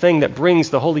at the thing that brings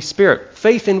the Holy Spirit.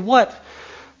 Faith in what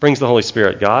brings the Holy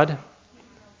Spirit, God?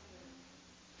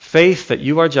 Faith that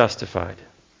you are justified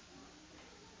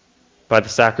by the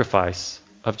sacrifice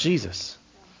of Jesus.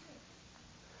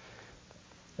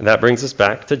 And that brings us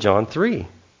back to John 3.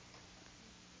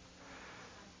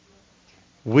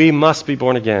 We must be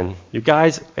born again. You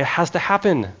guys, it has to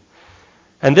happen.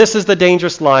 And this is the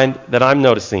dangerous line that I'm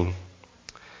noticing.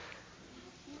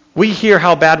 We hear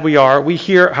how bad we are. We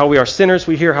hear how we are sinners.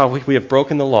 We hear how we have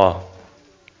broken the law.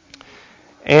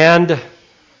 And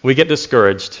we get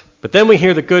discouraged. But then we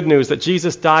hear the good news that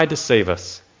Jesus died to save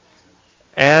us.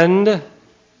 And the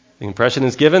impression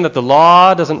is given that the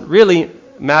law doesn't really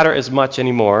matter as much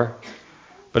anymore.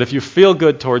 But if you feel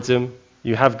good towards him,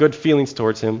 you have good feelings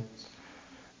towards him,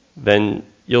 then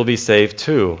you'll be saved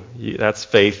too. That's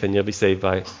faith, and you'll be saved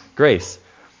by grace.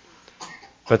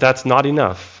 But that's not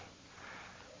enough.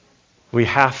 We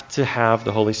have to have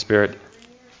the Holy Spirit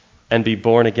and be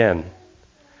born again.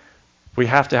 We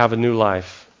have to have a new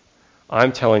life.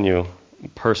 I'm telling you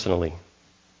personally,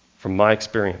 from my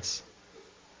experience,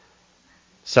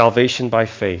 salvation by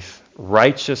faith,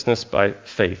 righteousness by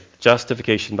faith,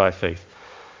 justification by faith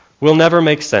will never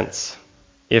make sense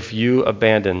if you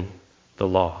abandon the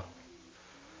law.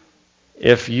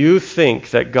 If you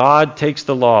think that God takes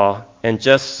the law and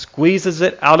just squeezes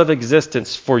it out of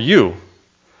existence for you,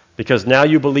 because now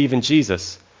you believe in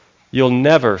Jesus, you'll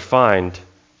never find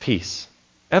peace,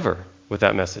 ever, with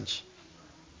that message.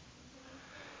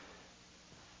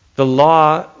 The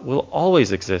law will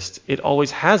always exist. It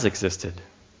always has existed.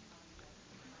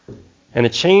 And a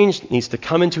change needs to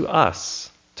come into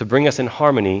us to bring us in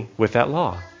harmony with that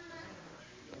law.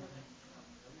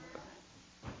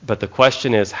 But the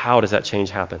question is, how does that change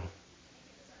happen?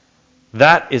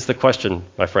 That is the question,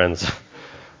 my friends.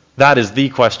 That is the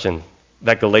question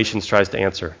that Galatians tries to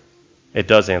answer. It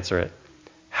does answer it.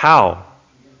 How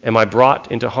am I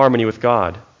brought into harmony with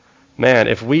God? Man,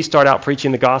 if we start out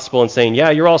preaching the gospel and saying,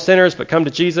 yeah, you're all sinners, but come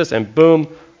to Jesus, and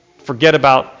boom, forget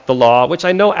about the law, which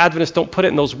I know Adventists don't put it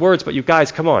in those words, but you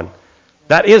guys, come on.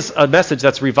 That is a message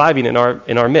that's reviving in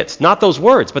our midst. Not those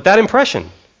words, but that impression.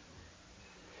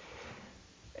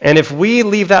 And if we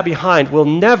leave that behind, we'll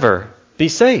never be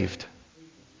saved.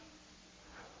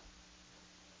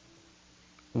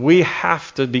 We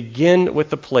have to begin with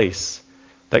the place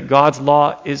that God's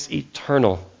law is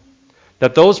eternal.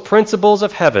 That those principles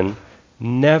of heaven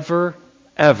never,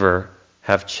 ever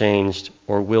have changed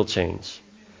or will change.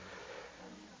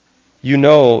 You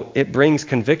know, it brings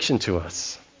conviction to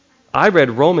us. I read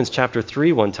Romans chapter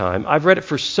 3 one time. I've read it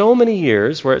for so many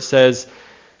years where it says,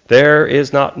 there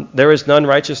is none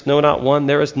righteous, no, not one.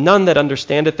 There is none that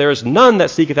understandeth. There is none that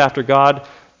seeketh after God.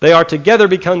 They are together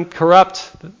become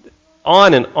corrupt.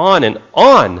 On and on and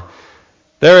on.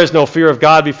 There is no fear of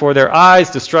God before their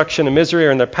eyes. Destruction and misery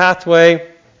are in their pathway.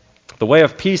 The way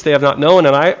of peace they have not known.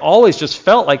 And I always just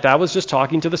felt like that was just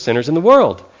talking to the sinners in the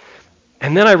world.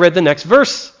 And then I read the next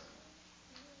verse.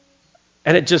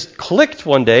 And it just clicked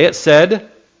one day. It said,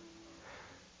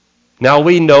 now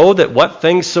we know that what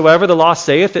things soever the law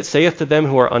saith, it saith to them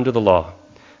who are under the law,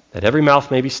 that every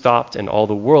mouth may be stopped and all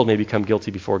the world may become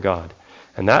guilty before God.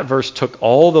 And that verse took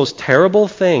all those terrible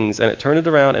things and it turned it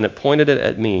around and it pointed it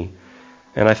at me.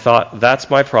 And I thought, that's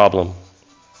my problem.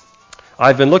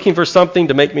 I've been looking for something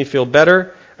to make me feel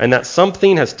better, and that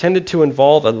something has tended to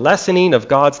involve a lessening of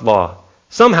God's law,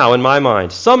 somehow in my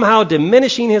mind, somehow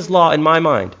diminishing his law in my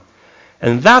mind.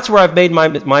 And that's where I've made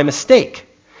my mistake.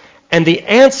 And the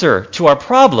answer to our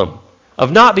problem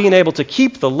of not being able to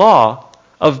keep the law,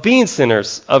 of being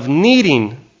sinners, of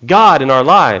needing God in our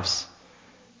lives,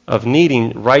 of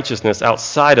needing righteousness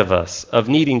outside of us, of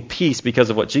needing peace because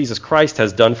of what Jesus Christ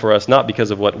has done for us, not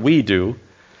because of what we do,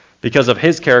 because of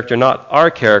his character, not our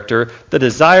character, the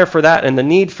desire for that and the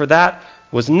need for that,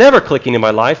 was never clicking in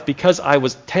my life because I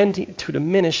was tending to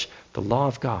diminish the law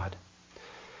of God.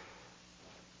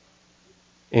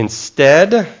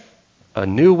 Instead, a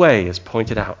new way is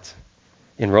pointed out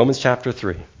in Romans chapter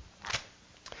 3.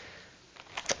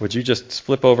 Would you just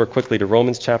flip over quickly to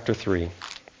Romans chapter 3?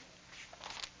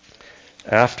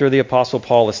 After the Apostle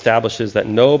Paul establishes that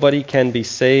nobody can be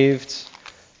saved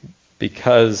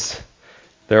because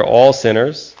they're all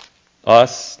sinners,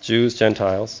 us, Jews,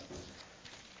 Gentiles,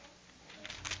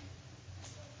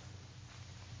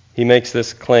 he makes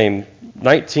this claim.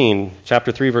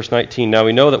 Chapter 3, verse 19. Now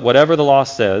we know that whatever the law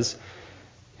says,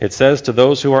 it says to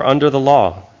those who are under the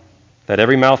law, that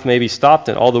every mouth may be stopped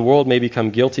and all the world may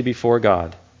become guilty before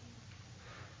God.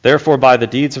 Therefore, by the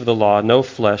deeds of the law, no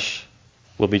flesh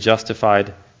will be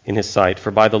justified in his sight,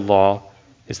 for by the law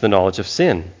is the knowledge of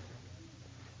sin.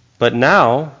 But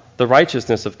now the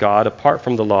righteousness of God, apart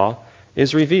from the law,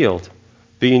 is revealed,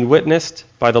 being witnessed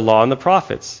by the law and the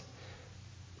prophets,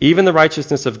 even the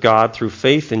righteousness of God through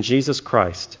faith in Jesus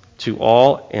Christ, to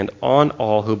all and on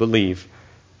all who believe.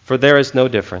 For there is no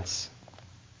difference.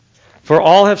 For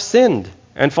all have sinned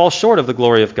and fall short of the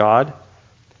glory of God,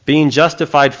 being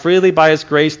justified freely by his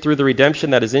grace through the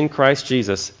redemption that is in Christ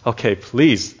Jesus. Okay,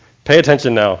 please, pay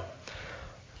attention now.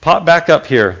 Pop back up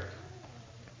here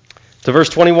to verse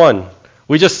 21.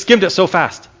 We just skimmed it so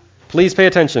fast. Please pay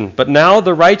attention. But now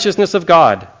the righteousness of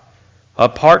God,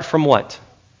 apart from what?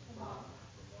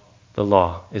 The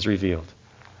law is revealed.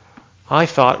 I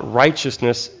thought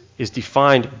righteousness is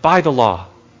defined by the law.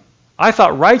 I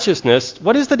thought righteousness,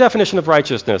 what is the definition of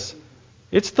righteousness?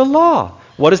 It's the law.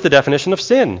 What is the definition of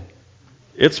sin?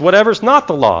 It's whatever's not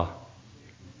the law.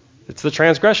 It's the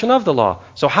transgression of the law.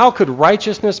 So how could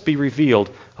righteousness be revealed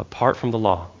apart from the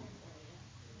law?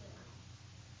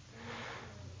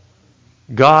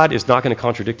 God is not going to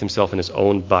contradict himself in his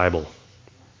own Bible.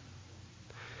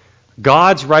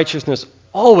 God's righteousness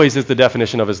always is the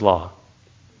definition of his law.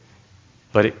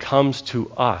 But it comes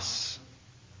to us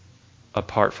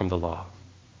apart from the law,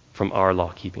 from our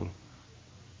law keeping.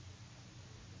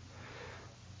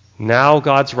 Now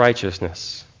God's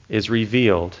righteousness is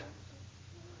revealed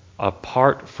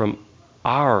apart from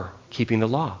our keeping the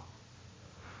law.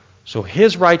 So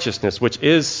his righteousness, which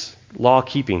is law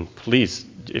keeping, please,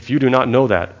 if you do not know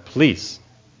that, please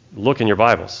look in your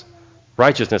Bibles.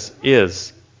 Righteousness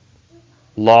is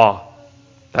law.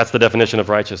 That's the definition of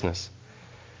righteousness.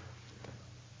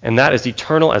 And that is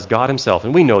eternal as God himself.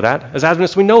 And we know that. As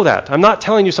Adventists, we know that. I'm not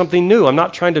telling you something new. I'm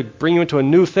not trying to bring you into a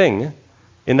new thing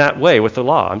in that way with the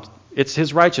law. It's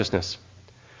his righteousness.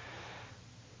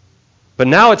 But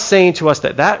now it's saying to us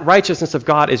that that righteousness of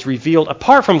God is revealed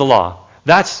apart from the law.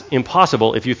 That's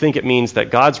impossible if you think it means that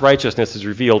God's righteousness is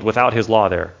revealed without his law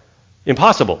there.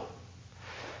 Impossible.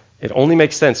 It only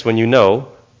makes sense when you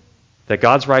know that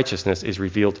God's righteousness is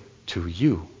revealed to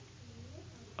you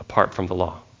apart from the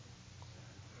law.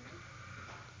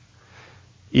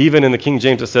 Even in the King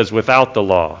James it says without the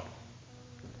law.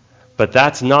 But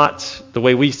that's not the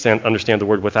way we understand the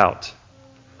word without.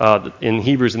 In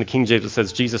Hebrews, in the King James, it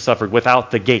says Jesus suffered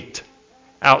without the gate,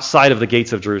 outside of the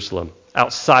gates of Jerusalem,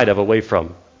 outside of, away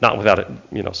from, not without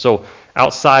it. So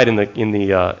outside in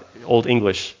the Old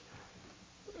English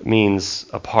means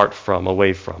apart from,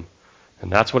 away from,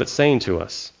 and that's what it's saying to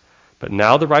us. But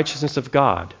now the righteousness of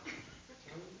God,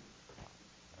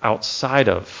 outside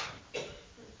of,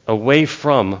 away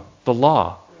from the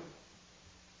law.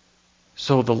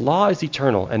 So the law is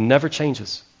eternal and never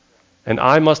changes. And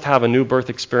I must have a new birth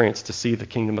experience to see the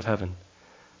kingdom of heaven.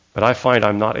 But I find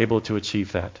I'm not able to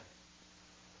achieve that.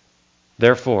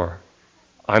 Therefore,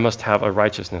 I must have a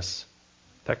righteousness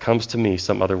that comes to me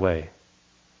some other way.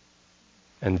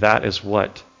 And that is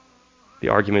what the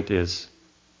argument is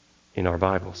in our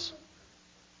Bibles.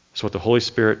 So what the Holy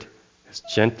Spirit is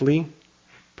gently,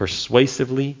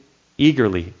 persuasively,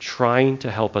 eagerly trying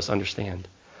to help us understand.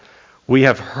 We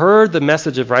have heard the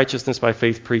message of righteousness by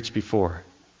faith preached before.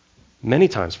 Many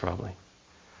times probably.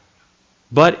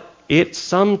 But it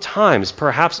sometimes,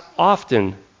 perhaps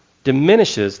often,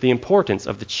 diminishes the importance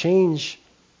of the change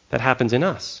that happens in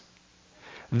us.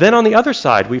 Then on the other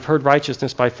side, we've heard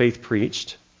righteousness by faith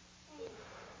preached.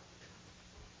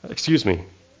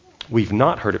 We've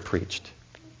not heard it preached.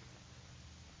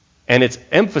 And it's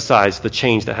emphasized the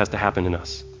change that has to happen in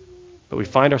us. But we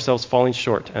find ourselves falling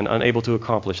short and unable to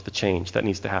accomplish the change that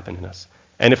needs to happen in us.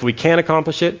 And if we can't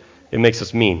accomplish it, it makes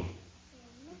us mean.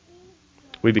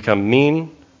 We become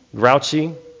mean,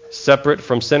 grouchy, separate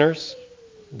from sinners.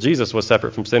 Jesus was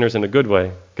separate from sinners in a good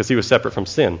way because he was separate from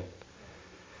sin.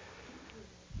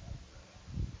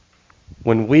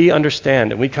 When we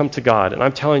understand and we come to God, and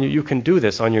I'm telling you, you can do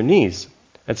this on your knees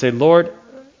and say, Lord,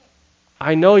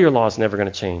 I know your law is never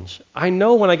going to change. I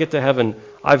know when I get to heaven,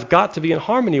 I've got to be in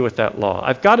harmony with that law.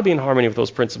 I've got to be in harmony with those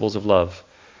principles of love.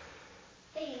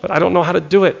 But I don't know how to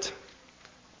do it.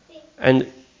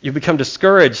 And you become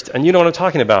discouraged, and you know what I'm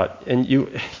talking about. And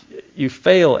you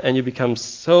fail, and you become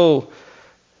so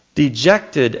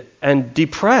dejected and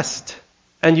depressed.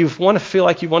 And you want to feel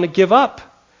like you want to give up.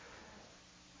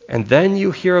 And then you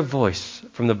hear a voice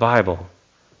from the Bible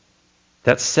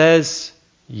that says,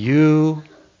 you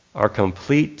are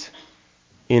complete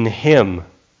in Him.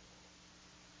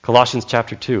 Colossians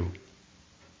chapter 2.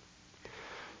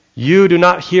 You do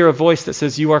not hear a voice that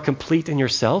says you are complete in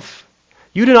yourself.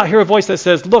 You do not hear a voice that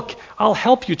says, look, I'll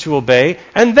help you to obey,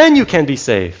 and then you can be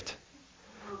saved.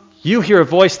 You hear a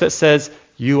voice that says,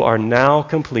 you are now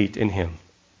complete in Him.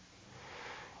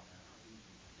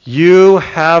 You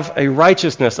have a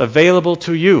righteousness available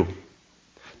to you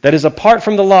that is apart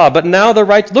from the law, but now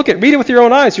read it with your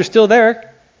own eyes, you're still there.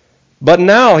 But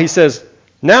now, he says,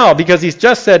 now, because he's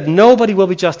just said nobody will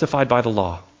be justified by the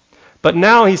law. But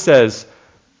now he says,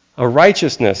 a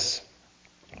righteousness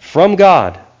from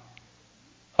God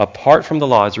apart from the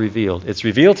law is revealed. It's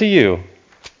revealed to you,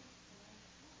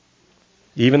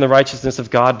 even the righteousness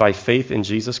of God by faith in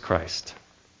Jesus Christ.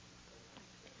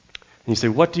 And you say,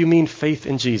 what do you mean faith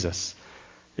in Jesus?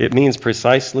 It means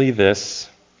precisely this.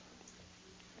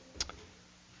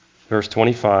 Verse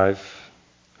 25.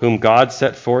 Whom God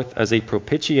set forth as a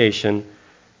propitiation.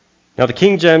 Now the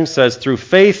King James says, through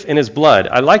faith in His blood.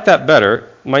 I like that better.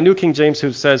 My New King James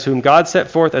says, whom God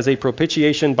set forth as a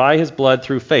propitiation by His blood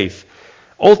through faith.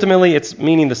 Ultimately, it's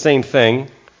meaning the same thing.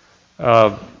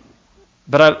 But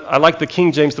I like the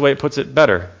King James the way it puts it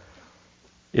better.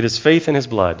 It is faith in His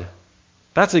blood.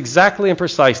 That's exactly and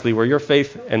precisely where your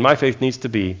faith and my faith needs to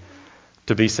be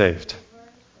saved.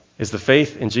 Is the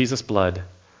faith in Jesus' blood.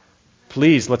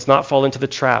 Please, let's not fall into the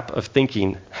trap of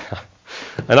thinking.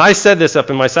 And I said this up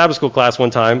in my Sabbath school class one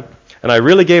time, and I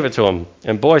really gave it to them.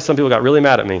 And boy, some people got really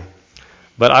mad at me.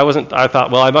 But I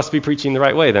thought, well, I must be preaching the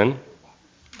right way then.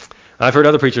 I've heard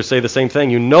other preachers say the same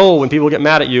thing. You know when people get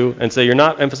mad at you and say you're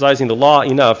not emphasizing the law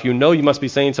enough, you know you must be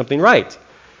saying something right.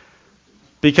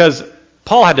 Because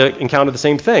Paul had to encounter the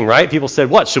same thing, right? People said,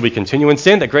 what, should we continue in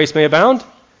sin that grace may abound?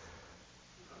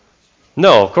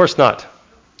 No, of course not.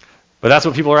 But that's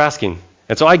what people are asking.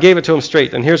 And so I gave it to them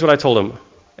straight, and here's what I told them.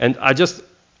 And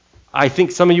I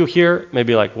think some of you here may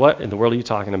be like, what in the world are you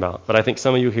talking about? But I think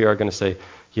some of you here are going to say,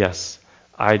 yes,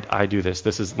 I do this.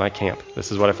 This is my camp.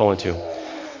 This is what I fall into.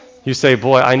 You say,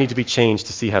 boy, I need to be changed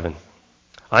to see heaven.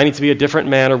 I need to be a different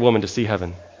man or woman to see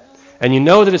heaven. And you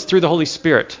know that it's through the Holy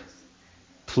Spirit.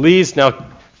 Please now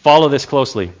follow this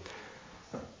closely.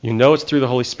 You know it's through the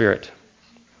Holy Spirit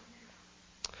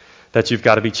that you've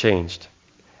got to be changed.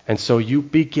 And so you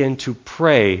begin to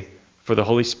pray for the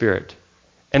Holy Spirit.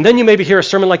 And then you maybe hear a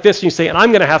sermon like this and you say, and I'm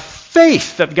going to have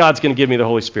faith that God's going to give me the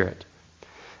Holy Spirit.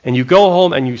 And you go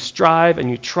home and you strive and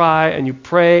you try and you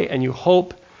pray and you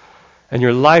hope, and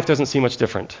your life doesn't seem much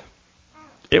different.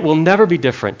 It will never be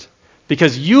different,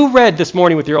 because you read this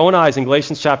morning with your own eyes in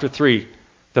Galatians chapter 3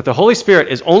 that the Holy Spirit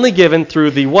is only given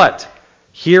through the what?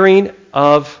 Hearing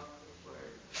of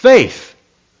faith.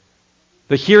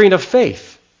 The hearing of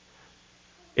faith.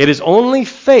 It is only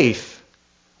faith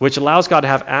which allows God to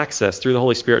have access through the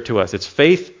Holy Spirit to us. It's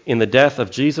faith in the death of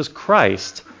Jesus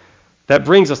Christ that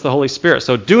brings us the Holy Spirit.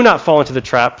 So do not fall into the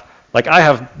trap, like I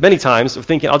have many times, of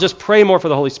thinking, I'll just pray more for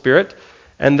the Holy Spirit,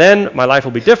 and then my life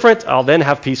will be different. I'll then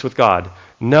have peace with God.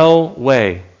 No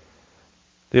way.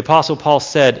 The Apostle Paul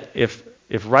said, if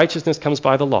righteousness comes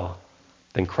by the law,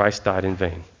 then Christ died in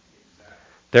vain.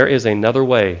 There is another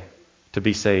way to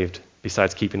be saved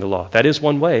besides keeping the law. That is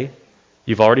one way.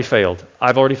 You've already failed.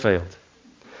 I've already failed.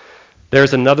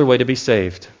 There's another way to be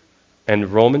saved.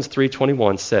 And Romans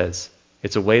 3:21 says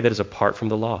it's a way that is apart from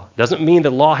the law. It doesn't mean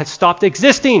the law has stopped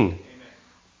existing. Amen.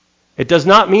 It does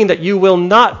not mean that you will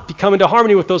not come into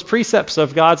harmony with those precepts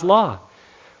of God's law.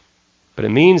 But it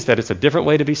means that it's a different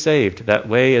way to be saved. That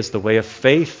way is the way of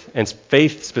faith, and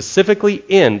faith specifically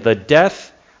in the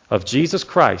death of Jesus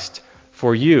Christ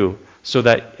for you. So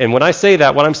that, and when I say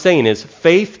that, what I'm saying is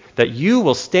faith that you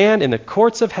will stand in the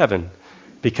courts of heaven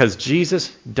because Jesus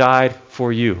died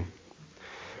for you.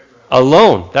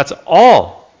 Alone. That's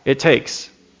all it takes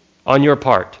on your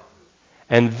part.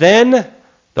 And then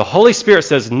the Holy Spirit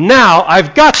says, now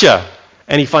I've got you.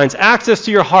 And He finds access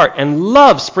to your heart, and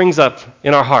love springs up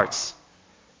in our hearts.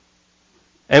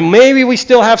 And maybe we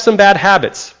still have some bad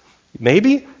habits.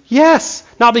 Maybe? Yes.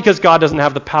 Not because God doesn't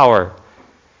have the power.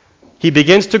 He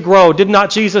begins to grow. Did not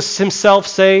Jesus Himself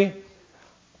say,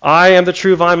 I am the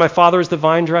true vine, my Father is the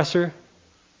vine dresser?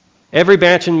 Every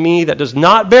branch in me that does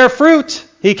not bear fruit,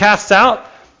 He casts out,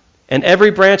 and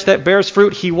every branch that bears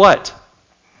fruit, he what?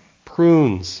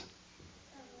 Prunes.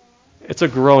 It's a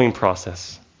growing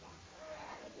process.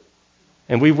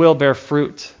 And we will bear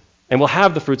fruit, and we'll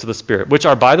have the fruits of the Spirit, which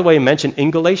are, by the way, mentioned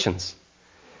in Galatians.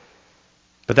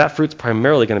 But that fruit's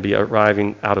primarily going to be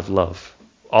arriving out of love.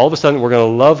 All of a sudden, we're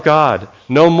going to love God.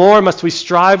 No more must we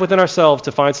strive within ourselves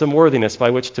to find some worthiness by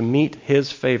which to meet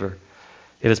his favor.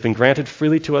 It has been granted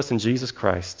freely to us in Jesus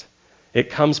Christ. It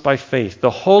comes by faith. The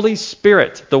Holy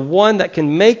Spirit, the one that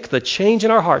can make the change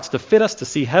in our hearts to fit us to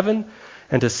see heaven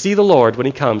and to see the Lord when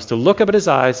he comes, to look up at his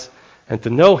eyes and to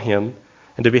know him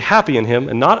and to be happy in him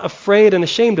and not afraid and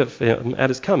ashamed of him at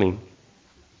his coming.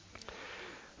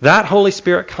 That Holy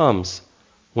Spirit comes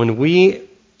when we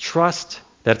trust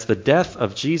that it's the death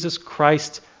of Jesus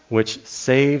Christ which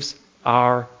saves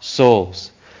our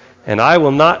souls. And I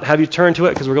will not have you turn to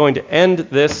it because we're going to end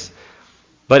this.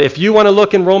 But if you want to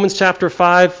look in Romans chapter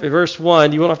 5, verse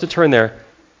 1, you won't have to turn there.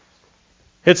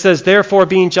 It says, therefore,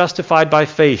 being justified by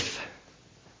faith,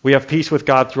 we have peace with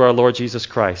God through our Lord Jesus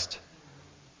Christ,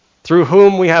 through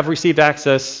whom we have received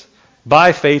access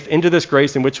by faith into this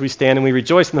grace in which we stand, and we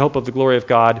rejoice in the hope of the glory of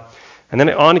God. And then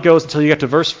on it goes until you get to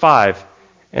verse 5.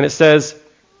 And it says,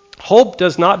 hope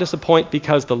does not disappoint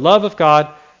because the love of God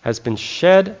has been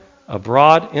shed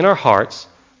abroad in our hearts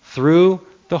through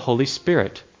the Holy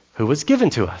Spirit who was given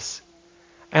to us.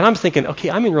 And I'm thinking, okay,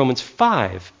 I'm in Romans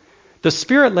 5. The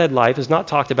Spirit-led life is not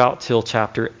talked about till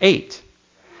chapter 8.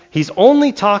 He's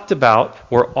only talked about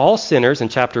we're all sinners in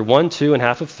chapter 1, 2, and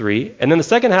half of 3. And then the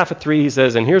second half of 3, he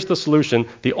says, and here's the solution.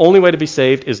 The only way to be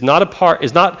saved is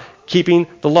not keeping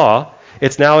the law.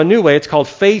 It's now a new way. It's called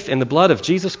faith in the blood of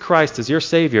Jesus Christ as your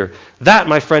Savior. That,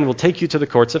 my friend, will take you to the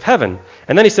courts of heaven.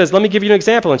 And then he says, let me give you an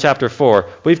example in chapter 4.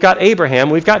 We've got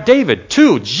Abraham, we've got David,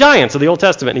 two giants of the Old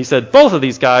Testament. And he said, both of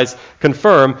these guys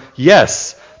confirm,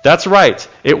 yes, that's right.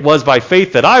 It was by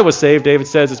faith that I was saved. David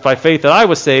says, it's by faith that I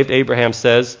was saved. Abraham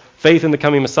says, faith in the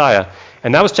coming Messiah.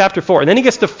 And that was chapter 4. And then he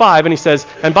gets to 5 and he says,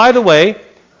 and by the way,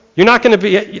 you're not going to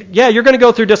you're going to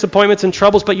go through disappointments and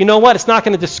troubles, but you know what? It's not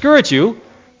going to discourage you.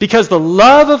 Because the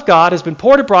love of God has been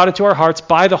poured abroad into our hearts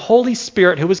by the Holy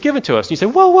Spirit who was given to us. And you say,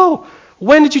 whoa,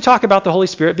 when did you talk about the Holy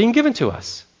Spirit being given to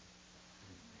us?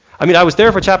 I mean, I was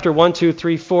there for chapter 1, 2,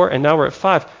 3, 4, and now we're at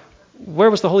 5.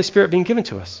 Where was the Holy Spirit being given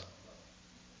to us?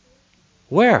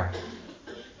 Where?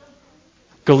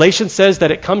 Galatians says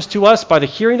that it comes to us by the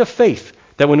hearing of faith.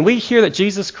 That when we hear that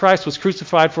Jesus Christ was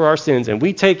crucified for our sins and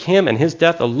we take him and his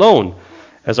death alone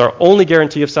as our only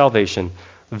guarantee of salvation,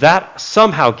 that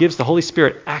somehow gives the Holy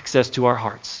Spirit access to our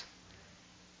hearts.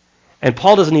 And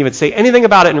Paul doesn't even say anything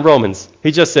about it in Romans.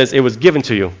 He just says it was given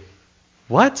to you.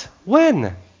 What?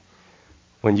 When?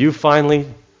 When you finally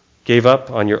gave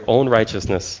up on your own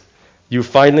righteousness. You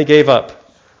finally gave up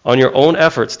on your own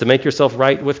efforts to make yourself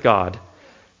right with God.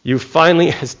 You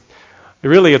finally,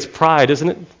 really it's pride, isn't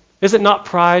it? Is it not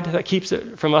pride that keeps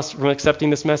it from us from accepting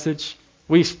this message?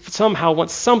 We somehow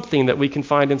want something that we can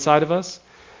find inside of us.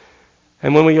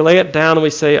 And when we lay it down and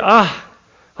we say,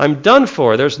 I'm done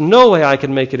for, there's no way I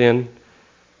can make it in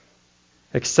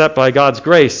except by God's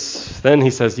grace, then he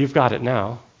says, you've got it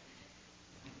now.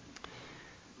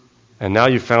 And now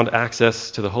you've found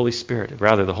access to the Holy Spirit.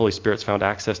 Rather, the Holy Spirit's found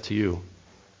access to you.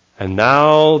 And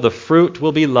now the fruit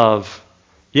will be love.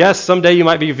 Yes, someday you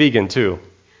might be vegan too.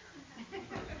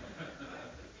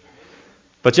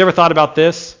 But you ever thought about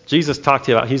this? Jesus talked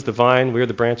to you about he's the vine, we're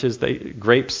the branches,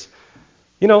 grapes.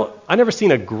 You know, I've never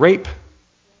seen a grape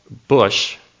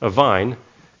bush, a vine,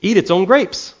 eat its own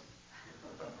grapes.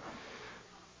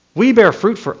 We bear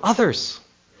fruit for others.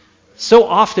 So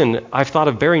often I've thought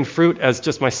of bearing fruit as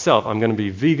just myself. I'm going to be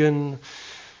vegan.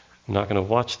 I'm not going to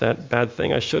watch that bad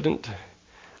thing I shouldn't.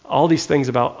 All these things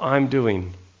about I'm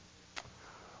doing.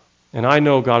 And I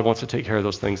know God wants to take care of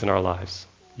those things in our lives.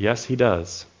 Yes, he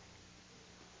does.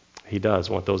 He does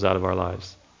want those out of our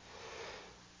lives.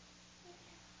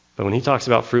 But when he talks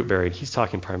about fruit bearing, he's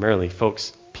talking primarily,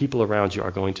 folks, people around you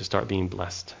are going to start being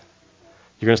blessed.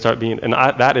 You're going to start being, and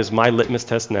that is my litmus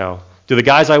test now. Do the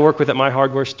guys I work with at my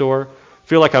hardware store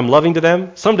feel like I'm loving to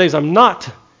them? Some days I'm not.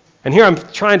 And here I'm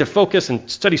trying to focus and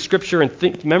study Scripture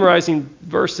and memorizing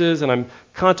verses, and I'm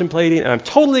contemplating, and I'm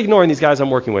totally ignoring these guys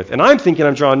I'm working with. And I'm thinking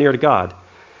I'm drawing near to God.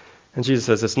 And Jesus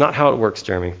says, it's not how it works,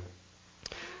 Jeremy.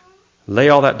 Lay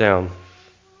all that down.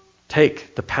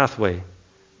 Take the pathway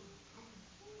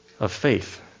of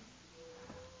faith.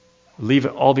 Leave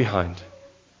it all behind.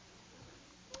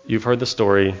 You've heard the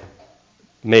story,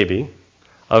 maybe,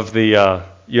 of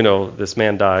this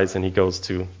man dies and he goes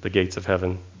to the gates of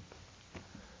heaven.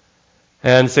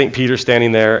 And St. Peter's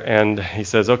standing there and he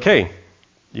says, okay,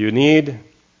 you need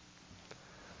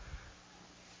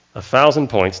 1,000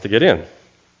 points to get in.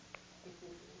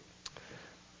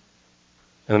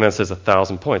 And the man says,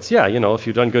 1,000 points. Yeah, if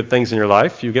you've done good things in your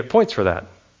life, you get points for that.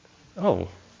 Oh,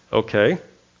 okay.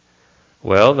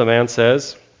 Well, the man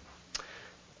says,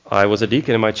 I was a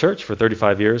deacon in my church for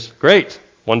 35 years. Great,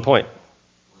 1 point.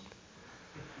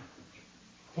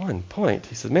 1 point.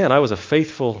 He says, man, I was a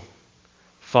faithful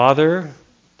father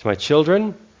to my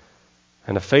children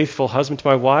and a faithful husband to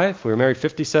my wife. We were married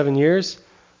 57 years.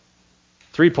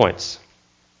 3 points.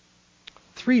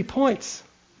 3 points.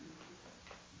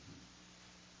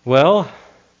 Well,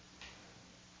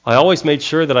 I always made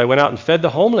sure that I went out and fed the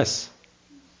homeless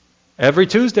every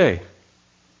Tuesday.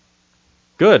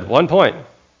 Good, 1 point.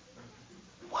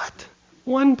 What?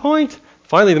 1 point?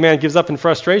 Finally, the man gives up in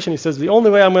frustration. He says, the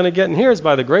only way I'm going to get in here is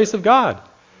by the grace of God.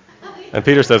 And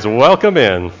Peter says, welcome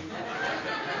in.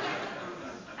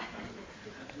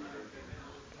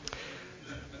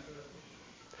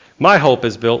 My hope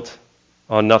is built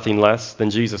on nothing less than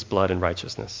Jesus' blood and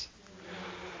righteousness.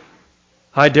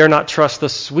 I dare not trust the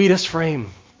sweetest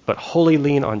frame, but wholly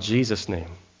lean on Jesus' name.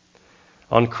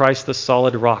 On Christ the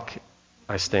solid rock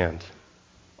I stand.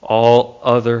 All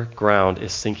other ground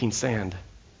is sinking sand.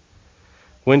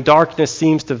 When darkness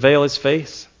seems to veil his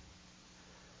face,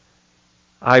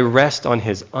 I rest on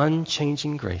his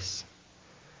unchanging grace.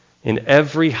 In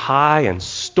every high and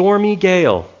stormy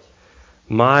gale,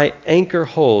 my anchor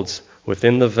holds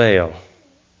within the veil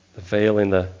in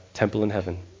the temple in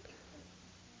heaven.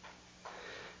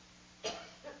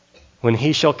 When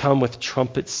he shall come with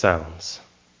trumpet sounds,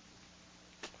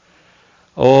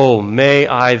 oh, may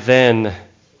I then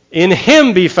in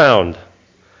him be found,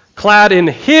 clad in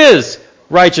his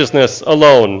righteousness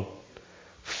alone,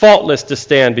 faultless to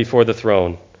stand before the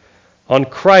throne. On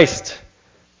Christ,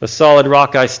 the solid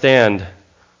rock I stand.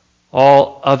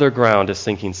 All other ground is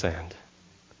sinking sand.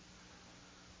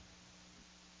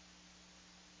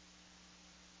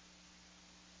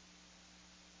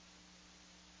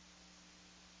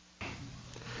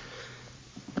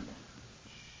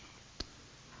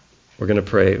 We're going to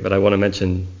pray, but I want to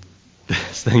mention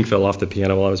this thing fell off the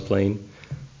piano while I was playing.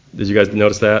 Did you guys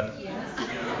notice that?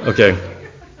 Yes. Okay.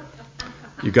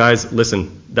 You guys,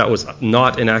 listen, that was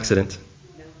not an accident.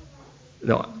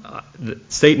 No,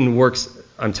 Satan works,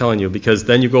 I'm telling you, because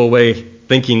then you go away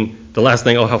thinking the last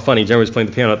thing, oh, how funny, Jeremy was playing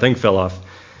the piano, that thing fell off.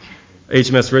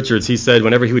 H.M.S. Richards, he said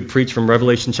whenever he would preach from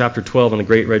Revelation chapter 12 on the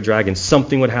great red dragon,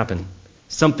 something would happen.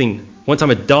 Something. One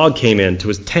time a dog came into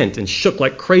his tent and shook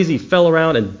like crazy, fell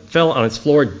around and fell on its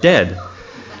floor dead.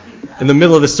 In the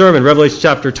middle of the sermon, Revelation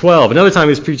chapter 12. Another time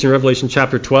he was preaching Revelation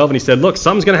chapter 12, and he said, look,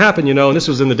 something's going to happen, and this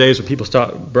was in the days when people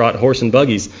brought horse and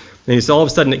buggies. And he said all of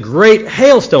a sudden, great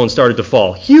hailstones started to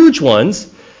fall, huge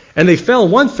ones, and they fell.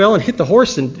 One fell and hit the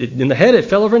horse in the head. It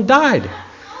fell over and died.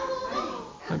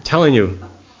 I'm telling you,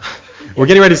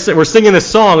 we're singing this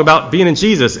song about being in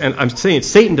Jesus, and I'm saying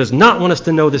Satan does not want us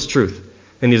to know this truth,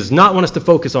 and he does not want us to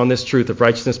focus on this truth of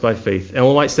righteousness by faith.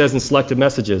 Ellen White says in Selected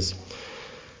Messages,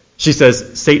 she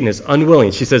says, Satan is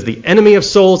unwilling. She says, the enemy of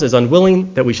souls is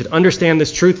unwilling that we should understand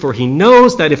this truth, for he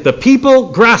knows that if the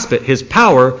people grasp it, his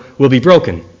power will be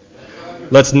broken.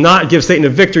 Let's not give Satan a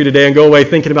victory today and go away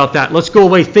thinking about that. Let's go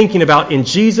away thinking about in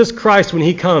Jesus Christ when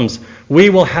he comes,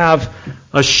 we will have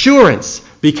assurance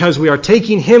because we are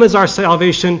taking him as our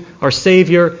salvation, our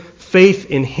Savior,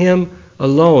 faith in him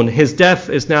alone. His death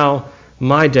is now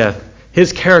my death.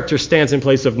 His character stands in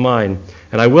place of mine.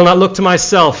 And I will not look to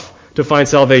myself to find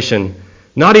salvation,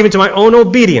 not even to my own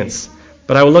obedience,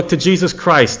 but I will look to Jesus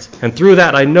Christ, and through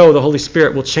that I know the Holy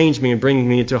Spirit will change me and bring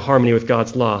me into harmony with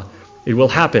God's law. It will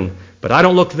happen, but I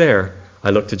don't look there,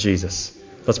 I look to Jesus.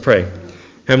 Let's pray.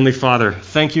 Heavenly Father,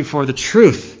 thank you for the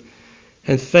truth,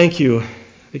 and thank you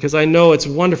because I know it's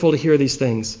wonderful to hear these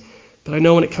things, but I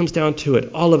know when it comes down to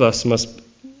it, all of us must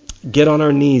get on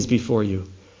our knees before you.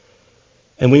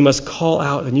 And we must call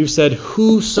out, and you said,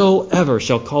 whosoever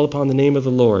shall call upon the name of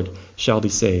the Lord shall be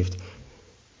saved.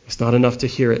 It's not enough to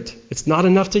hear it. It's not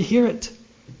enough to hear it.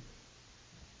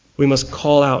 We must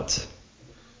call out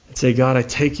and say, God, I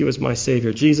take you as my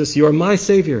Savior. Jesus, you are my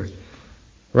Savior.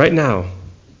 Right now,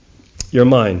 you're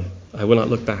mine. I will not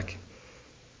look back.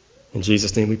 In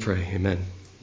Jesus' name we pray. Amen.